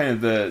 but that's kind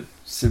of the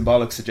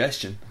symbolic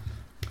suggestion.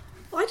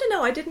 Well, I don't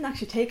know, I didn't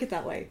actually take it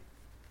that way.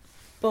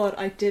 But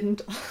I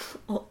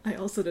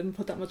also didn't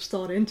put that much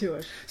thought into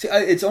it. See,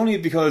 it's only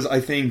because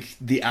I think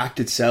the act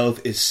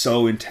itself is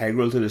so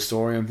integral to the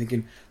story. I'm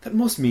thinking, that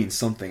must mean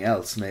something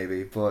else,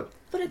 maybe, but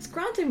it's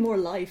granting more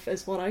life,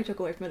 is what I took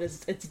away from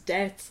it. It's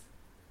Death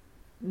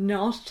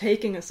not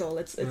taking a soul.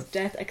 It's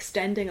Death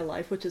extending a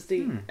life, which is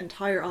the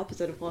entire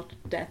opposite of what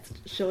Death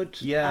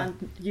should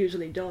and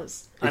usually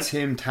does. It's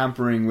him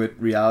tampering with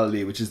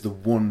reality, which is the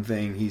one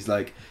thing he's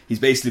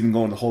basically been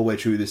going the whole way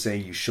through this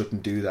saying you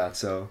shouldn't do that.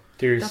 So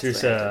there's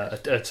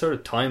a sort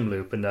of time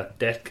loop in that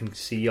Death can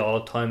see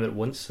all time at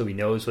once, so he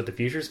knows what the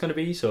future is going to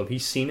be. So if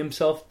he's seen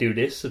himself do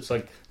this, it's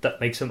like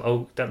that makes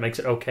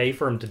it okay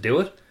for him to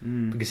do it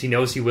because he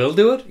knows he will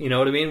do it. You know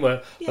what I mean?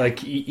 Well, like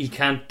he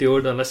can't do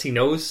it unless he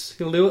knows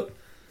he'll do it.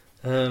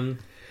 I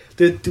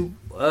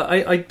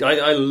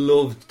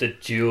loved the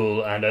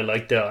duel, and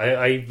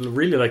I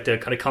really like the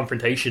kind of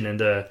confrontation in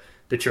the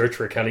church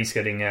where Kelly's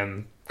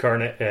getting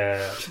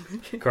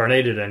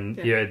coronated, and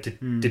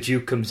the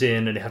Duke comes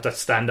in, and they have that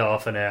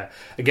standoff, and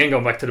again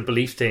going back to the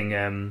belief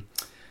thing,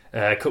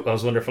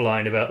 Cutwell's wonderful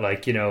line about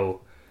he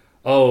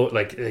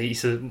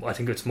says, I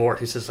think it's Mort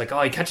who says like,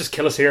 oh, you can't just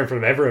kill us here in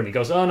front of everyone. He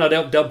goes, oh no,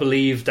 they'll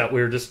believe that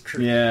we're just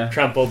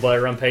trampled by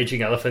a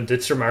rampaging elephant.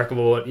 It's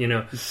remarkable,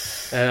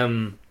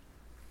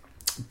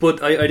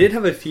 But I did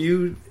have a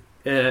few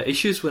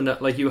issues when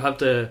that, like, you have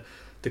the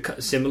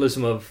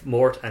symbolism of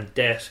Mort and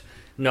Death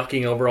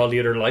knocking over all the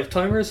other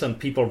lifetimers and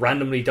people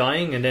randomly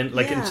dying, and then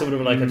in some of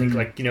them, I think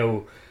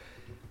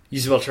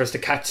Isabel tries to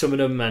catch some of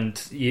them, and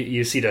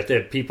you see that the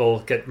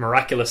people get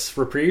miraculous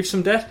reprieves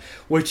from death,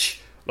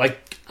 which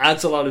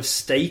adds a lot of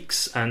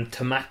stakes and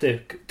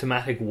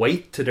thematic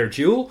weight to their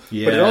duel.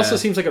 But it also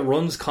seems like it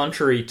runs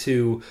contrary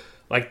to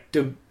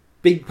the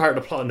big part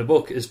of the plot in the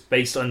book is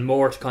based on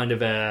Mort kind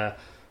of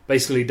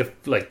basically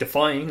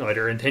defying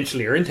either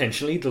intentionally or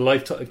intentionally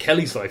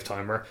Kelly's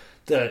lifetime, or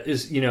that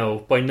is,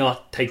 by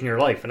not taking her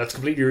life, and that's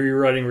completely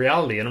rewriting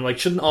reality. And I'm like,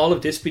 shouldn't all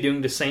of this be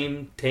doing the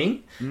same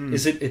thing?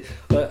 Is it?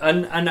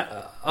 And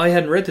I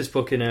hadn't read this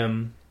book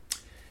in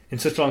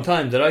such a long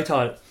time that I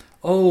thought,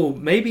 oh,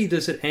 maybe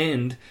does it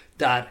end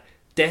that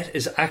Det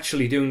is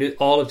actually doing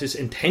all of this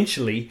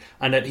intentionally,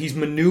 and that he's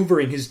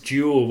manoeuvring his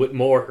duel with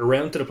Mort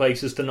around to the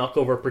places to knock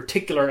over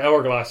particular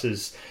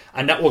hourglasses,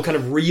 and that will kind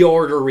of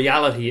reorder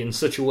reality in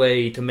such a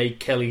way to make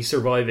Kelly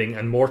surviving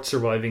and Mort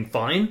surviving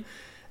fine.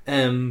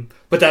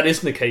 But that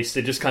isn't the case.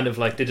 They just kind of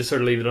they just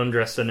sort of leave it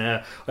undressed. And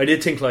I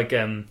did think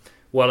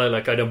while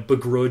I don't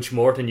begrudge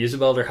Mort and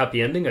Isabel their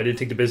happy ending, I did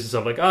think the business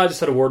of I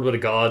just had a word with a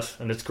god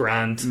and it's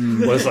grand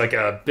was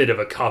a bit of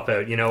a cop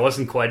out. It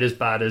wasn't quite as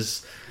bad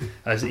as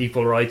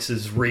Equal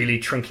Rights' really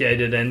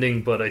truncated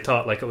ending, but I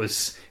thought it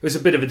was a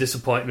bit of a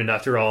disappointment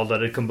after all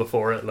that had come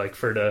before it.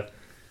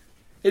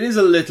 It is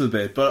a little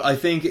bit, but I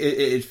think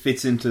it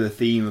fits into the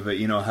theme of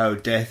it. How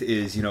death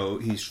is.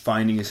 He's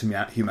finding his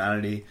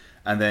humanity.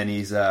 And then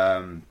he's,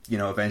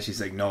 eventually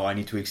he's like, no, I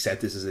need to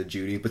accept this as a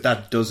duty. But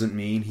that doesn't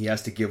mean he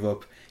has to give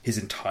up his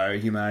entire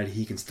humanity.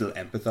 He can still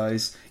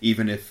empathize,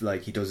 even if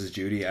he does his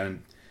duty.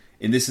 And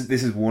this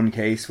is one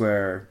case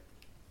where,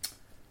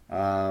 he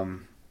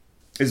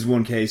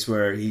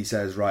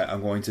says, right,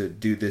 I'm going to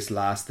do this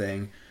last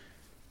thing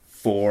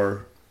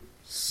for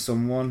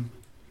someone.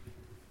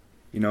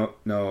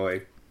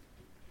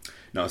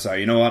 No, sorry.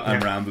 You know what? I'm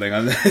rambling.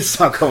 It's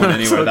not going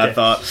anywhere. Okay. That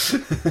thought.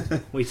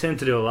 We tend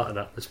to do a lot of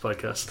that in this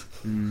podcast.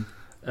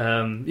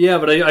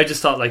 But I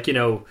just thought, I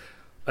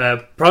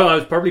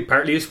was probably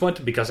partly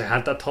disappointed because I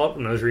had that thought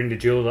when I was reading the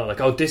duel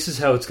that, this is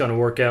how it's going to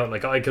work out.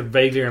 I could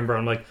vaguely remember,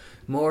 I'm like,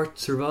 Mort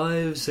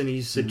survives and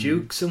he's a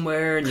duke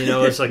somewhere, and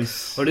it's like,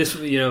 this,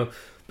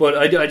 But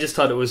I just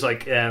thought it was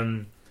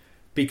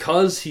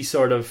because he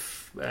sort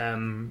of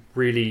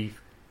really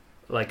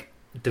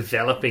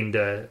developing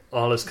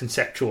all his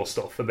conceptual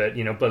stuff about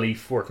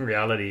belief, work, and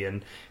reality,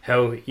 and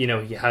how he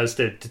has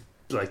the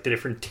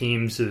different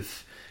themes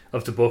of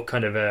the book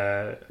kind of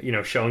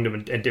showing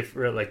them in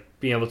different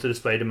being able to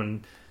display them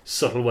in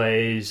subtle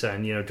ways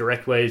and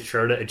direct ways.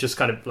 Sure, it just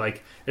kind of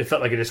it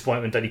felt like a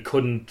disappointment that he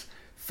couldn't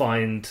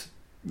find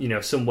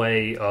some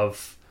way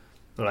of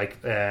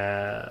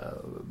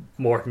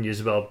Mort and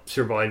Isabel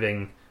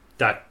surviving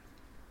that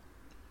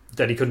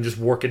he couldn't just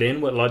work it in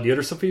with a lot of the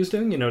other stuff he was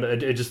doing.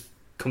 It just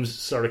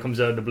comes out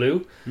of the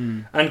blue,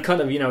 and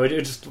kind of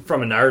it just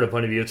from a narrative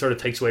point of view, it sort of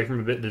takes away from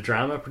a bit of the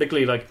drama.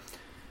 Particularly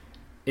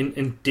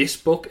in this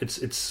book,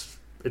 it's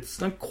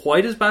not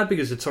quite as bad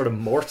because it's sort of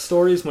Mort's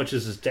story as much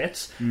as his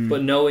deaths.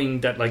 But knowing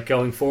that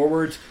going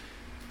forward,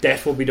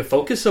 death will be the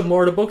focus of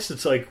more of the books,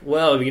 it's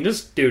well, if we can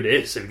just do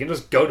this, if we can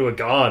just go to a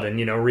god and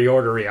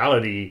reorder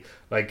reality,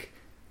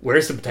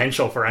 where's the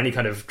potential for any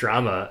kind of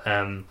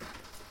drama?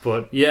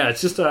 But yeah,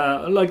 it's just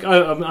I'm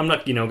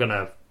not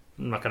gonna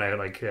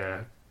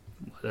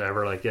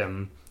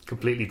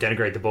completely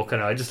denigrate the book,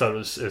 and I just thought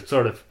it's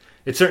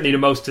certainly the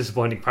most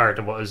disappointing part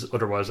of what is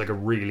otherwise a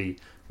really,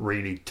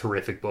 really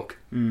terrific book.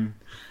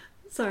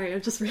 Sorry,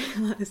 I've just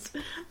realised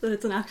that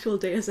it's an actual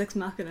Deus Ex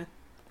Machina.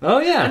 Oh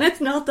yeah, and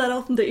it's not that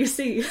often that you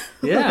see.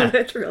 Yeah,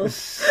 literal.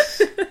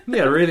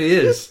 Yeah, it really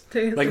is.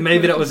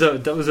 Maybe that was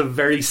a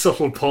very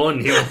subtle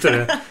pun you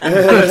wanted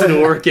to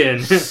work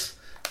in.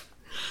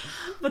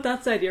 But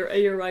that said,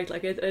 you're right.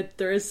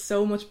 There is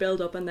so much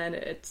build up, and then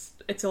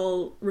it's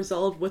all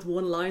resolved with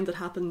one line that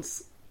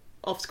happens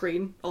off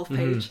screen, off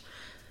page.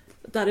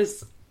 That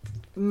is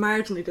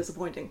marginally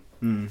disappointing.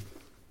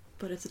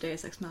 But it's a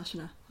Deus Ex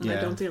Machina, and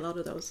I don't see a lot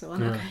of those, so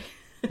I'm okay.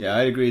 Yeah,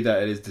 I agree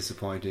that it is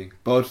disappointing,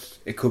 but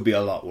it could be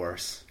a lot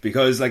worse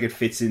because it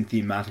fits in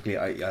thematically.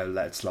 I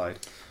let it slide.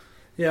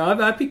 Yeah,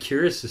 I'd be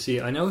curious to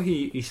see. I know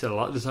he said a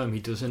lot of the time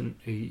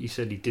he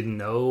said he didn't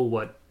know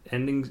what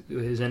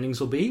his endings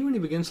will be when he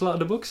begins a lot of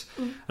the books,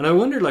 and I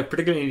wondered,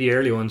 particularly in the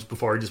early ones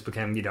before he just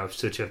became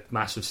such a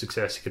massive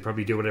success, he could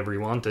probably do whatever he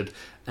wanted,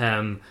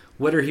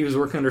 whether he was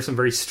working under some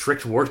very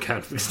strict word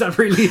count, because that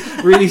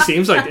really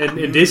seems like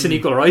in this and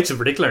Equal Rights in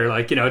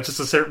particular, just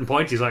a certain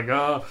point he's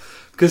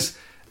because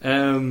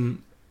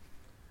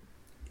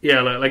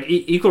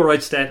Equal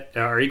Rights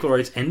or Equal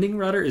Rights ending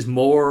rather is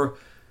more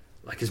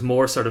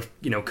sort of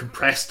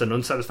compressed and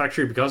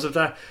unsatisfactory because of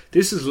that.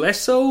 This is less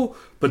so,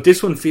 but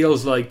this one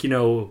feels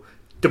the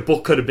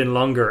book could have been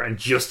longer and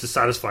just as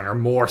satisfying or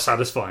more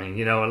satisfying,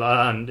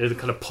 and it's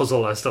kind of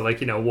puzzle as to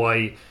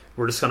why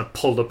we're just kind of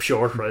pulled up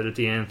short right at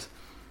the end.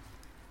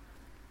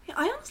 Yeah,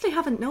 I honestly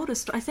haven't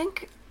noticed. I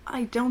think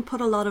I don't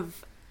put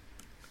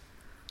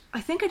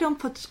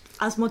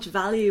as much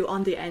value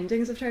on the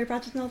endings of Terry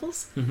Pratchett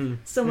novels,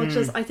 so much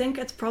as I think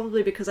it's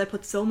probably because I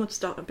put so much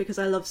stock, because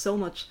I love so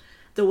much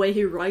the way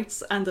he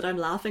writes, and that I'm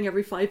laughing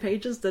every 5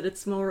 pages, that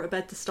it's more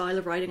about the style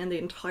of writing and the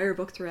entire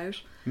book throughout,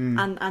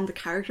 and the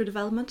character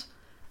development,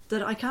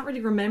 that I can't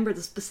really remember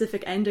the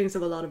specific endings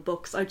of a lot of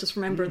books. I just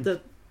remember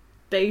the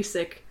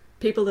basic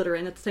people that are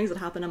in it, the things that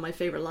happen, and my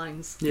favourite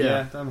lines.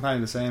 Yeah, I'm kind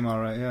of the same,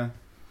 alright, yeah.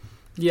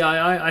 Yeah,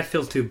 I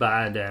feel too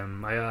bad.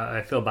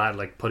 I feel bad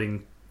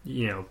putting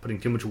putting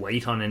too much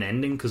weight on an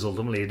ending, because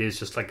ultimately it is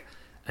just like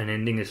an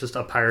ending. It's just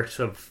a part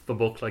of the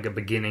book, like a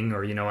beginning,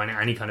 or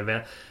any kind of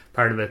a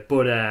part of it.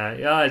 But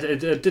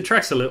it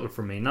detracts a little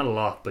from me, not a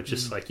lot, but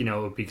just like, it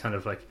would be kind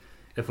of like,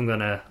 if I'm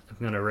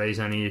gonna raise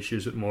any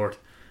issues with Mort,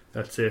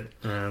 that's it.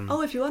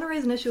 If you want to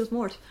raise an issue with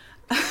Mort,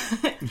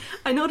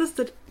 I noticed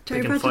that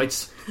Terry Picking Pratchett,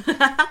 fights.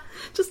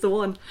 just the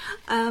one.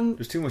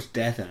 There's too much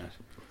death in it.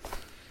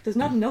 There's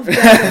not enough.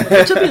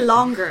 It should be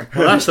longer.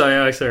 Well, actually,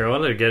 I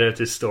wanted to get out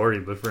this story,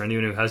 but for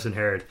anyone who hasn't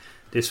heard,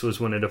 this was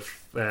one of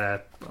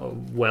the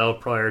well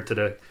prior to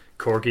the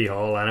Corky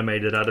Hall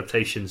animated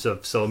adaptations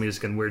of Soul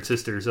Music and Weird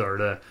Sisters, or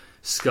the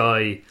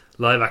Sky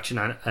live action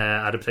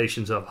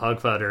adaptations of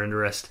Hogfather and the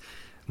rest.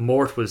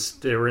 Mort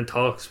they were in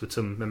talks with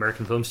some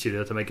American film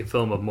studio to make a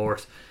film of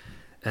Mort,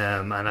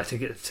 and I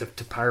think to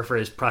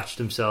paraphrase Pratchett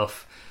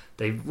himself,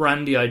 they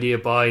ran the idea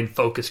by in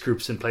focus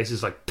groups in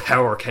places like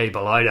Power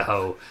Cable,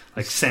 Idaho,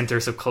 like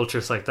centers of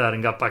cultures like that,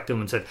 and got back to him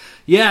and said,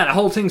 yeah, the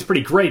whole thing's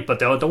pretty great, but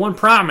the one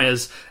problem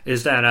is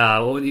that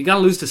you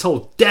gotta lose this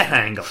whole death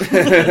angle.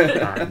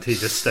 And he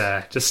just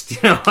I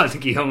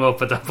think he hung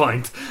up at that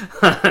point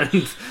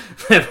and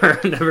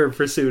never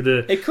pursued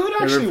it. It could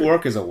actually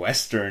work as a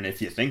Western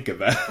if you think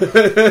about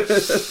it.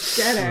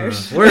 Get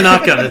out. We're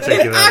not gonna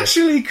think about it. It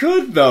actually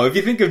could, though. If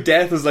you think of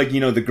Death as like,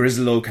 the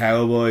grizzled old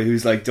cowboy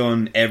who's like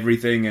done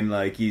everything, and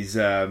like he's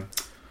The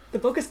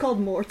book is called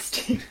Mort,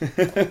 Steve.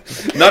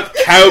 not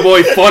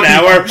Cowboy Fun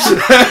Hour.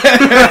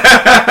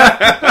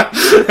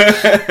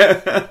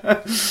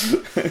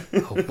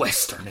 A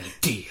Western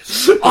indeed.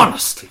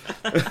 Honestly.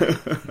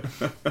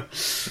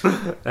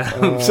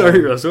 I'm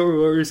sorry, Ross. What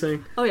were you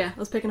saying? Oh yeah, I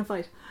was picking a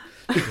fight.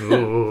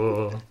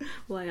 Oh.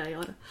 Why I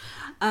oughta.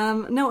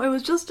 No, it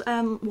was just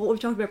what we've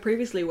talked about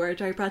previously, where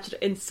Terry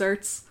Pratchett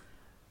inserts,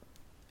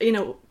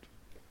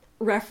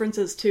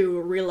 references to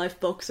real life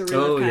books or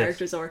real life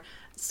characters, or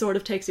sort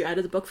of takes you out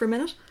of the book for a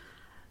minute.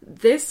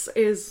 This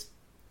is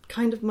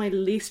kind of my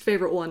least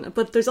favourite one,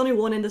 but there's only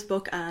one in this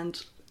book,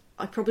 and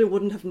I probably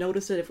wouldn't have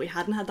noticed it if we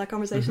hadn't had that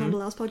conversation on the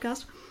last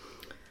podcast.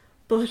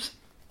 But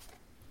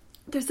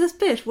there's this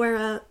bit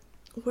where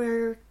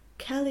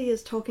Kelly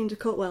is talking to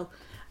Cutwell,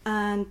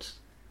 and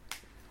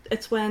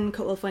it's when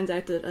Cutwell finds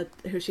out that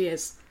who she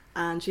is,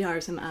 and she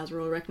hires him as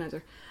Royal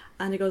Recognizer,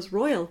 and he goes,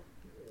 Royal,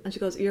 and she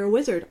goes, you're a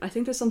wizard, I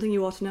think there's something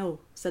you ought to know,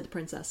 said the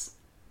princess.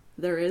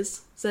 There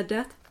is, said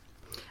Death.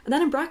 And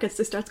then in brackets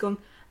they starts going,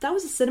 that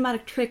was a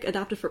cinematic trick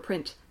adapted for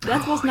print.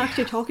 Death wasn't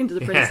actually talking to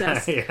the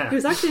princess. Yeah. He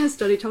was actually in a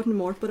study talking to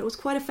Mort, but it was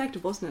quite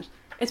effective, wasn't it?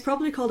 It's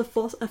probably called a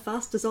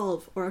fast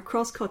dissolve, or a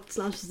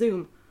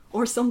cross-cut/zoom,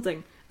 or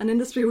something. An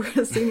industry where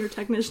a senior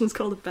technician is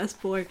called a best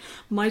boy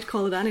might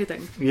call it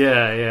anything.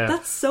 Yeah.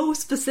 That's so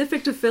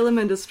specific to film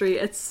industry.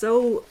 It's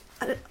so...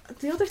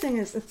 the other thing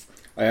is,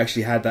 I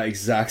actually had that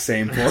exact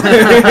same point.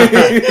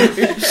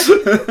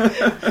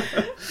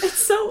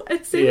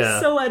 it seems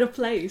so out of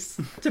place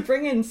to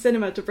bring in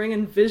cinema, to bring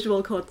in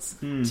visual cuts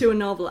to a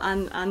novel,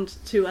 and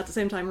to at the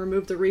same time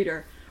remove the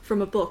reader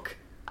from a book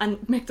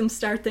and make them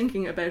start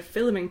thinking about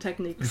filming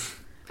techniques.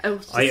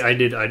 I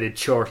did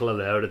chortle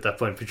it out at that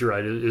point, but you're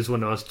right, it was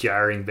one of those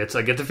jarring bits.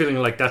 I get the feeling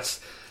like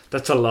that's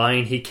a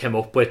line he came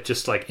up with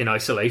just like in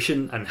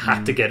isolation and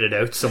had to get it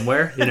out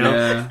somewhere,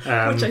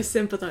 Yeah. which I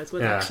sympathise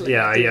with, actually.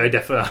 Yeah, I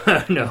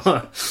definitely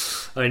know.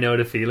 I know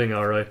the feeling,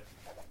 alright.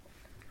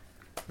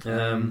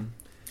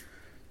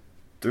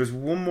 There's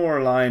one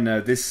more line now.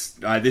 This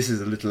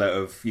is a little out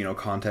of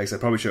context. I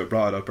probably should have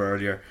brought it up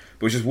earlier,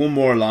 but it's just one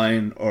more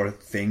line or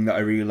thing that I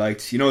really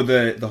liked.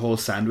 The whole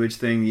sandwich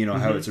thing.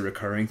 How it's a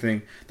recurring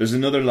thing. There's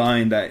another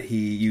line that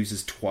he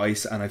uses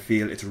twice, and I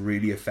feel it's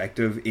really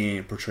effective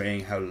in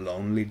portraying how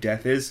lonely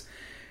Death is.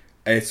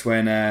 It's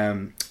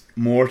when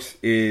Mort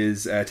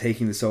is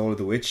taking the soul of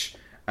the witch,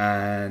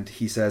 and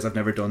he says, "I've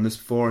never done this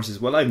before." He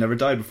says, "Well, I've never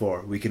died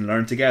before. We can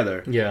learn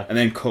together." Yeah. And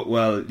then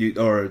Cutwell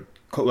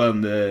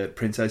and the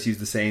princess use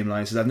the same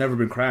line. Says, "I've never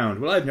been crowned."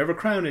 "Well, I've never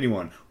crowned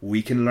anyone.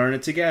 We can learn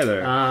it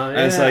together." And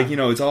it's like,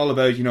 it's all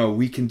about,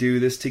 we can do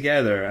this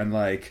together. And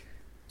like,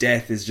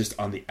 Death is just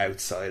on the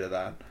outside of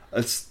that.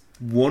 That's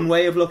one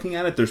way of looking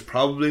at it. There's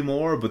probably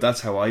more, but that's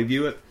how I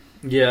view it.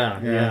 Yeah.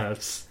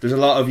 There's a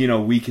lot of,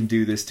 we can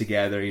do this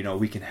together.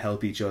 We can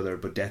help each other,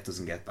 but Death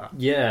doesn't get that.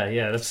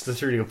 Yeah. That's a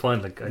really good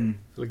point.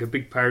 Like a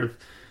big part of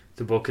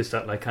the book is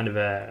that like kind of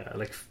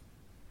like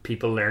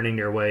people learning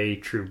their way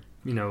through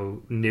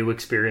new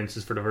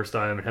experiences for the first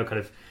time, and how kind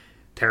of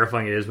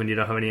terrifying it is when you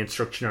don't have any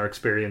instruction or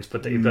experience,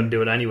 but that you've got to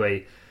do it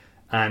anyway.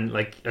 And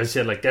like I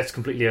said, like that's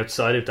completely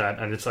outside of that,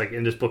 and it's like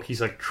in this book he's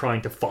like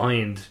trying to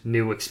find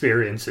new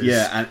experiences.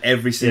 Yeah, and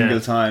every single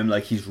time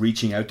like he's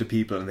reaching out to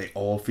people and they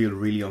all feel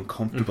really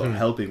uncomfortable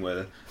helping with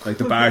it. Like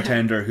the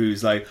bartender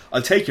who's like,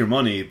 "I'll take your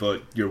money,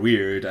 but you're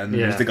weird," and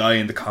there's the guy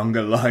in the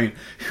conga line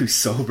who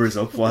sobers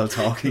up while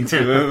talking to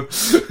him,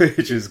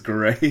 which is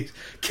great.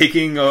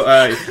 Kicking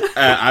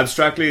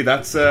abstractly,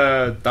 that's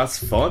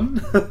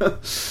fun.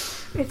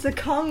 It's a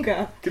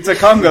conga. It's a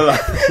conga line.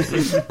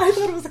 I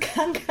thought it was a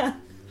kanga.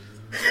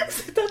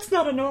 That's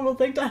not a normal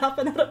thing to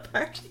happen at a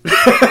party.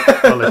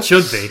 Well, it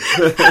should be.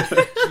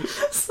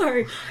 So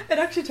Sorry, it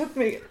actually took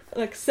me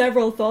like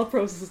several thought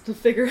processes to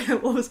figure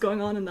out what was going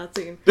on in that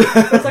scene.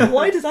 I was like,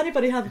 why does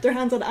anybody have their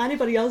hands on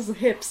anybody else's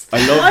hips?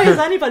 Why is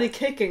anybody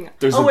kicking?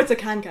 It's a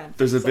can-can.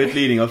 There's a bit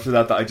leading up to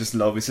that I just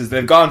love. It says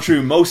they've gone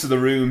through most of the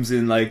rooms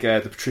in like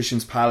the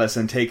patrician's palace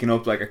and taken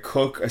up like a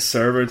cook, a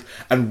servant,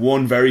 and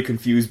one very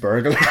confused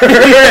burglar.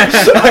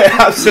 I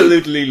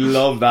absolutely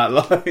love that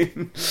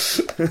line.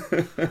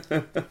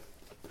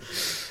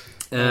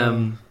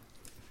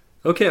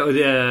 Okay,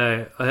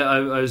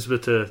 I was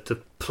about to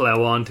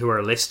plough on to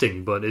our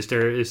listing, but is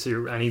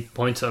there any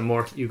points on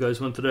more you guys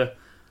wanted to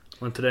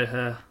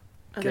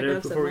get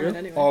out before we go?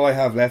 Anyway. All I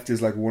have left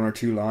is like one or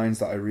two lines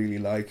that I really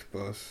like,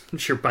 but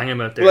Sure, bang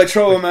them out there. will I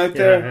throw them out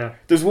there? Yeah.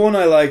 There's one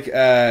I like.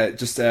 I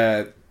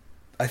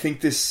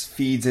think this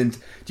feeds into.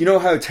 Do you know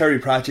how Terry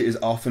Pratchett is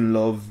often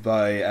loved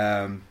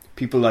by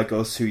people like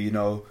us who, you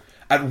know,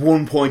 at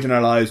one point in our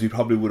lives we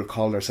probably would have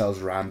called ourselves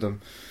random.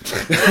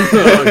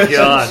 Oh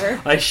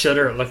god, I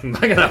shudder looking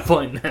back at that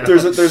point now.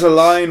 There's a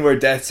line where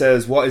Death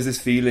says, "What is this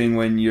feeling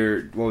when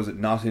you're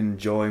not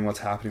enjoying what's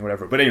happening,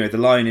 whatever." But anyway, the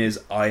line is,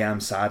 "I am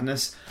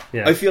sadness."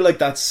 Yeah. I feel like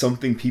that's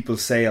something people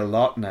say a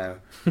lot now.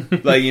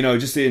 Like, you know,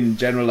 just in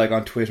general, like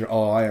on Twitter,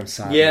 "Oh, I am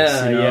sadness."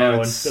 Yeah, you know, yeah,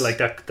 it's- like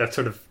that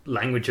sort of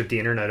language of the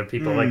internet of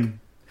people like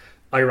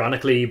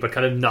ironically, but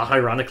kind of not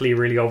ironically,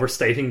 really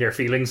overstating their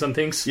feelings on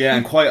things. Yeah,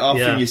 and quite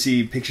often Yeah. you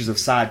see pictures of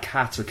sad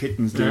cats or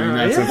kittens doing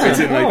Yeah, that, so it yeah. fits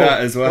in like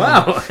that as well.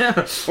 Wow,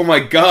 yeah. Oh my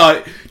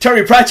god,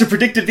 Terry Pratchett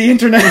predicted the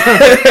internet!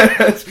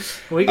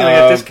 We gotta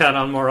get this cat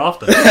on more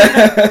often.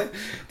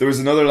 There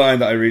was another line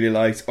that I really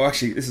liked. Oh,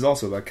 actually, this is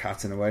also about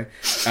cats in a way.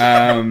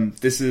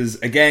 This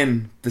is,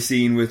 again, the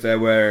scene with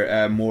where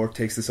Mork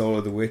takes the soul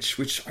of the witch,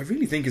 which I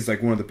really think is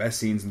like one of the best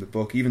scenes in the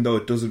book, even though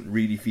it doesn't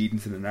really feed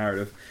into the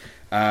narrative.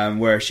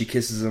 Where she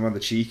kisses him on the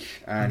cheek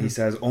and he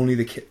says, "Only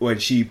the when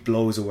she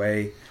blows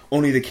away,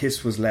 only the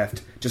kiss was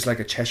left, just like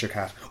a Cheshire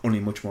cat, only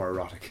much more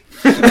erotic."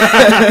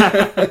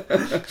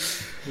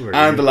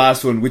 And the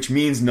last one, which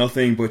means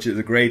nothing but is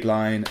a great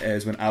line,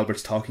 is when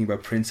Albert's talking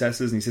about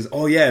princesses and he says,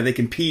 "Oh yeah, they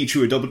can pee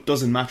through a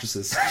dozen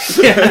mattresses."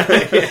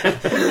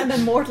 And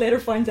then Mort later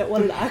finds out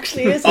what it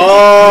actually is.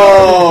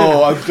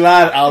 Oh, I'm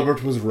glad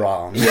Albert was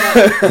wrong.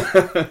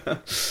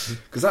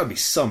 Because that would be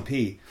some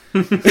pee.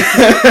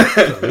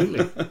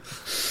 Absolutely.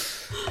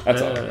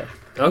 That's all.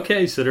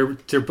 Okay, so there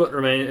but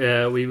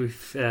remain.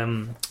 We've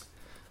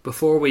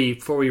before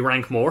we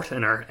rank Mort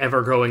in our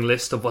ever-growing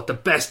list of what the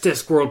best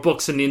Discworld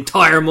books in the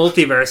entire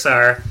multiverse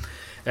are,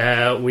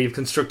 we've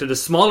constructed a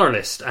smaller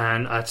list,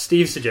 and at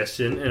Steve's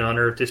suggestion, in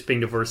honour of this being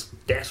the first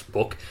Death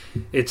book,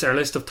 it's our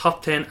list of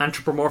top 10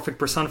 anthropomorphic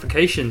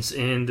personifications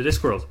in the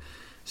Discworld.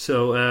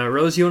 So,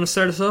 Rose, you want to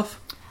start us off?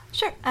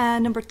 Sure.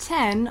 Number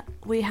 10,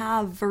 we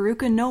have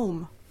Veruca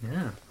Gnome.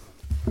 Yeah.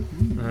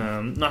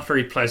 Not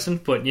very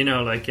pleasant, but you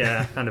know, like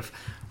kind of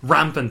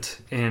rampant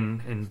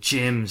in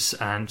gyms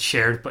and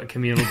shared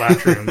communal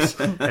bathrooms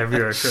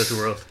everywhere throughout the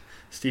world.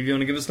 Steve, you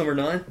want to give us number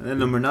 9? And then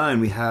number 9,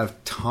 we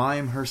have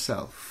Time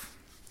herself.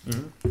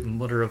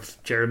 Mother of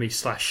Jeremy /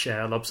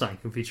 Lobsang,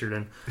 who featured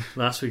in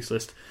last week's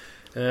list.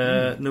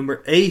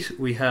 Number 8,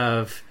 we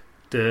have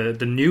the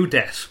new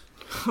Death.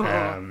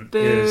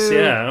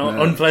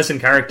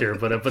 Unpleasant character,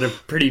 but a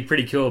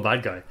pretty cool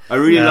bad guy. I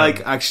really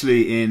like,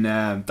 actually, in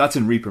that's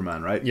in Reaper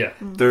Man, right? Yeah.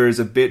 There's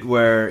a bit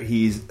where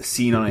he's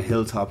seen on a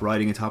hilltop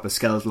riding atop a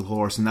skeletal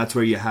horse, and that's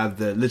where you have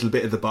the little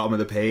bit at the bottom of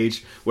the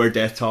page where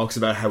Death talks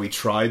about how he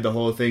tried the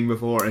whole thing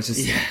before. And it's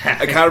just,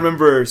 I can't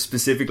remember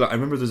specifically. I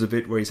remember there's a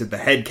bit where he said the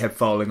head kept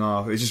falling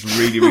off. It's just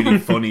really, really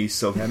funny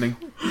subheading.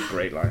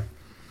 Great line.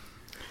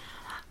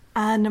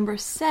 And number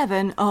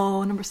 7,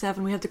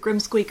 we have the Grim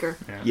Squeaker.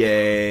 Yeah.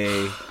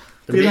 Yay.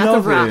 The Death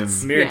of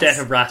Rats. Mere Yes. Death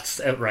of Rats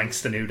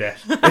outranks the new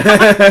Death. You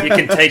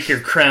can take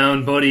your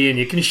crown, buddy, and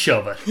you can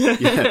shove it.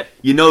 Yeah.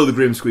 You know the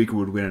Grim Squeaker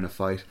would win in a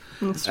fight.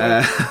 That's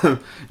right.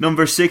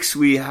 Number 6,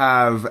 we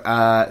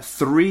have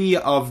 3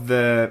 of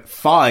the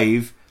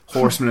 5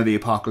 Horsemen of the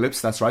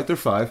Apocalypse. That's right, they're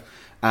 5.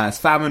 It's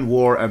Famine,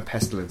 War, and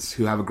Pestilence,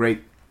 who have a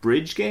great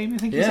bridge game, I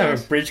think. Yeah, a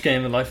bridge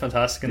game in Life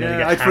Fantastic, and then Yeah,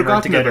 they I'd get hammered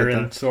forgotten together about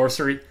in that.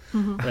 sorcery.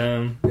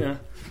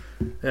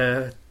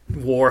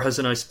 War has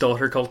a nice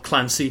daughter called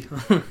Clancy.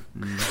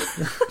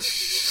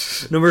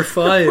 Number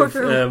 5, Poor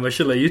girl. I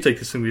should let you take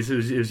this one because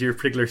it was your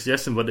particular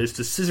suggestion, but it's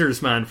the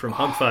Scissors Man from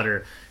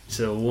Hogfather. It's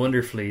a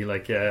wonderfully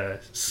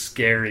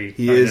scary.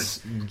 He kind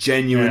is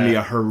genuinely Yeah.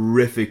 a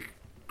horrific.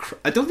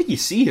 I don't think you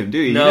see him, do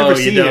you? No, never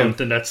see you don't, him.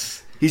 and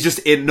that's He's just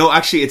in. No,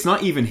 actually, it's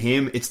not even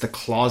him. It's the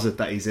closet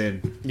that he's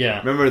in. yeah.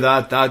 Remember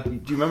that?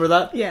 Do you remember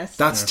that? Yes.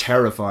 That's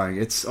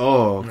terrifying. It's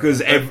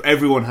because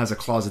everyone has a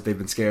closet they've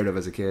been scared of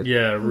as a kid.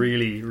 Yeah,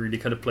 really, really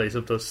kind of plays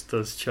up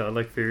those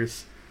childlike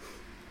fears.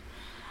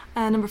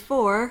 Number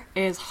 4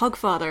 is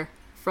Hogfather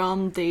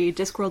from the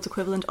Discworld's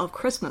equivalent of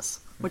Christmas,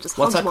 which is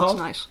What's Hog's that Watch called?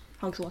 Night.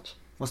 Hog's Watch.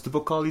 What's the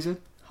book called he's in?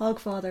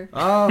 Hogfather.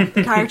 Oh,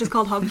 The character's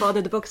called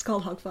Hogfather, the book's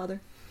called Hogfather.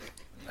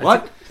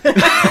 What?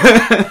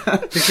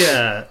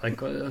 Yeah, like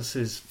what else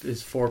is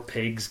Four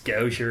Pigs,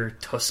 Gouger,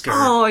 Tusker.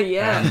 Oh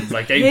yeah, and,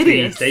 like they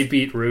Hideous.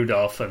 beat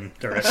Rudolph and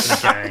the rest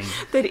of the gang.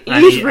 They'd eat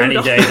any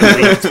Rudolph. day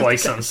they beat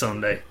twice on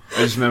Sunday.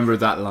 I just remember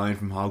that line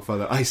from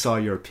Hogfather. I saw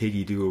your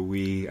piggy do a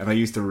wee, and I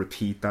used to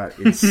repeat that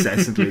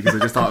incessantly because I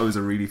just thought it was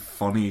a really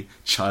funny,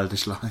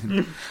 childish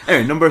line.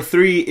 Anyway, number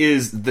 3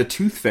 is the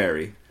Tooth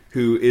Fairy,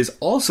 who is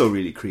also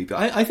really creepy.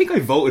 I think I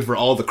voted for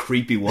all the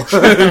creepy ones.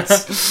 Yeah,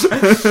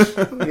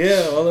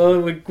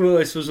 although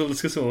I suppose we'll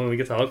discuss it when we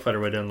get to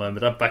Hogfather way down the line.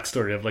 But that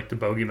backstory of like the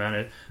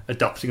bogeyman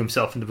adopting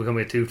himself into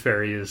becoming a Tooth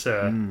Fairy is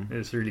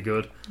really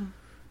good.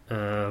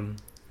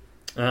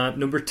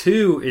 Number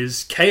 2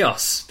 is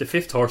Chaos, the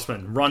Fifth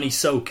Horseman, Ronnie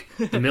Soak,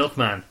 the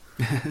Milkman.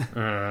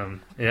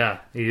 Yeah,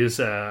 he is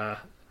the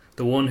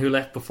one who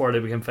left before they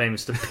became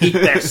famous, the peak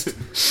best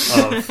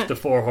of the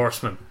Four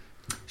Horsemen.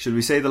 Should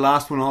we say the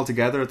last one all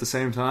together at the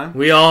same time?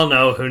 We all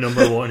know who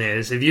number 1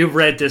 is. If you've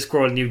read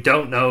Discworld and you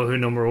don't know who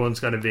number 1's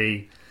going to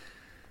be,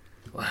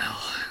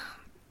 well,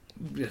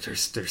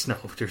 there's no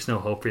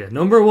hope for you.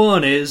 Number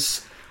 1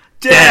 is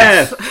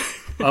Death,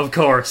 of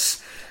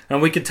course.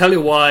 And we can tell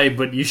you why,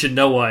 but you should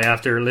know why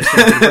after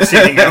listening to the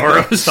preceding hour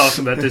I was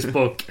talking about this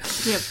book.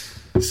 Yep.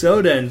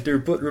 So then, there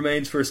but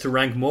remains for us to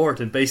rank Mort,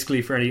 and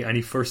basically for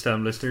any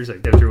first-time listeners, I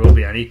doubt there will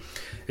be any,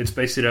 it's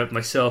basically that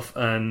myself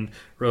and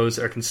Rose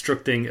are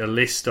constructing a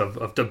list of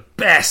the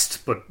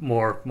best, but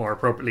more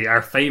appropriately,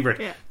 our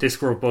favourite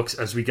Discworld books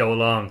as we go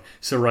along.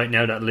 So right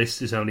now that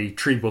list is only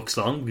 3 books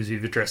long, because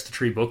we've addressed the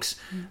 3 books,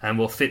 and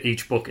we'll fit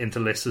each book into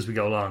the list as we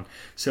go along.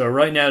 So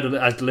right now,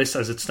 the list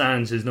as it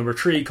stands is number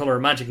 3, Colour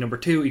of Magic, number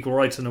 2, Equal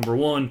Rights, and number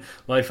 1,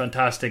 Life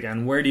Fantastic.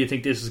 And where do you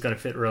think this is going to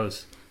fit,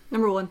 Rose?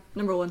 Number one.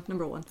 Number I one,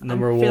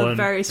 feel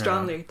very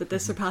strongly that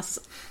this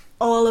surpasses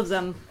all of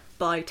them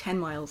by 10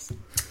 miles.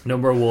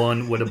 Number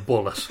 1 with a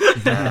bullet.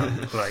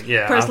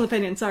 Yeah. Personal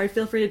opinion. Sorry,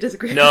 feel free to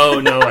disagree.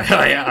 No,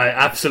 I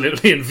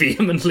absolutely and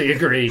vehemently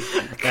agree.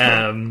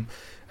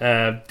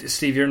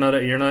 Steve, you're not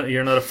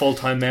a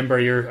full-time member.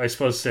 You're, I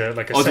suppose,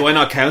 like a do I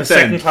not count then?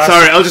 second-class.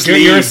 Sorry, I'll just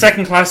leave. You're a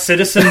second-class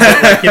citizen.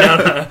 But, like,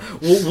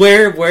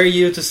 where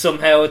you to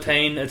somehow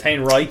attain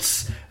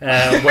rights?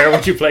 Where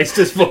would you place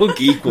this book?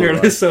 Equal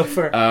rights. So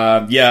far.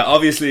 Yeah,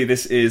 obviously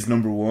this is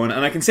number 1,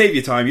 and I can save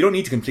you time. You don't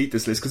need to complete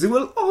this list because it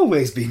will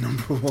always be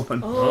number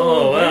 1.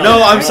 Oh, well.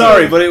 No, I'm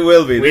sorry, but it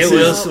will be.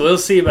 We'll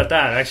see about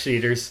that. Actually,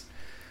 there's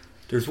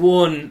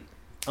one.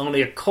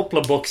 Only a couple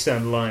of books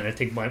down the line, I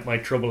think,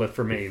 might trouble it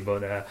for me.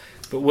 But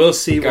we'll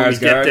see when we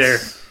get there.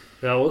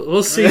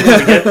 We'll see when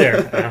we get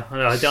there.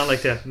 I don't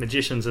like the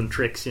magicians and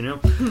tricks, you know.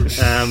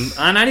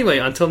 And anyway,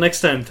 until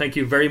next time, thank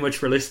you very much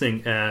for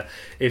listening.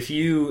 If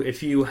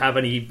you have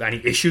any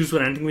issues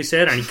with anything we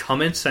said, any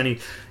comments,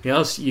 anything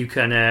else, you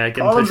can get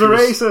in touch with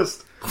us.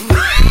 Racist.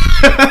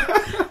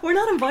 We're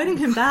not inviting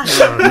him back.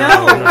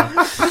 No.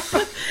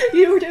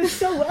 You were doing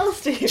so well,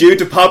 Steve. Due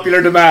to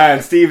popular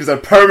demand, Steve is a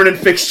permanent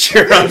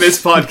fixture on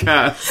this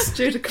podcast.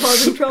 Due to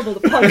causing trouble,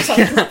 the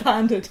podcast is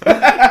banded.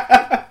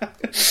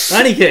 In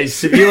any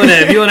case, if you want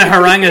to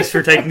harangue us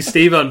for taking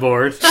Steve on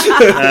board,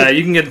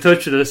 you can get in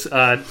touch with us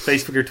at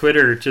Facebook or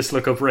Twitter. Just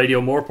look up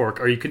Radio Morepork,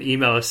 or you can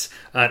email us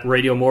at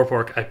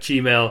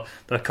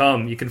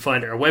radiomorepork@gmail.com. You can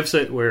find our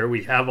website where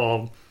we have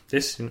all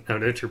this, now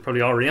that you're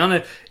probably already on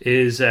it,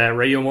 is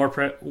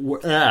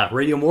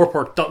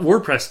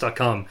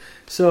radiomorepork.wordpress.com.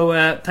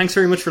 So thanks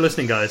very much for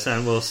listening, guys,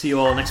 and we'll see you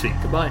all next week.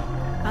 Goodbye.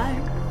 Bye.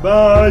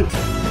 Bye.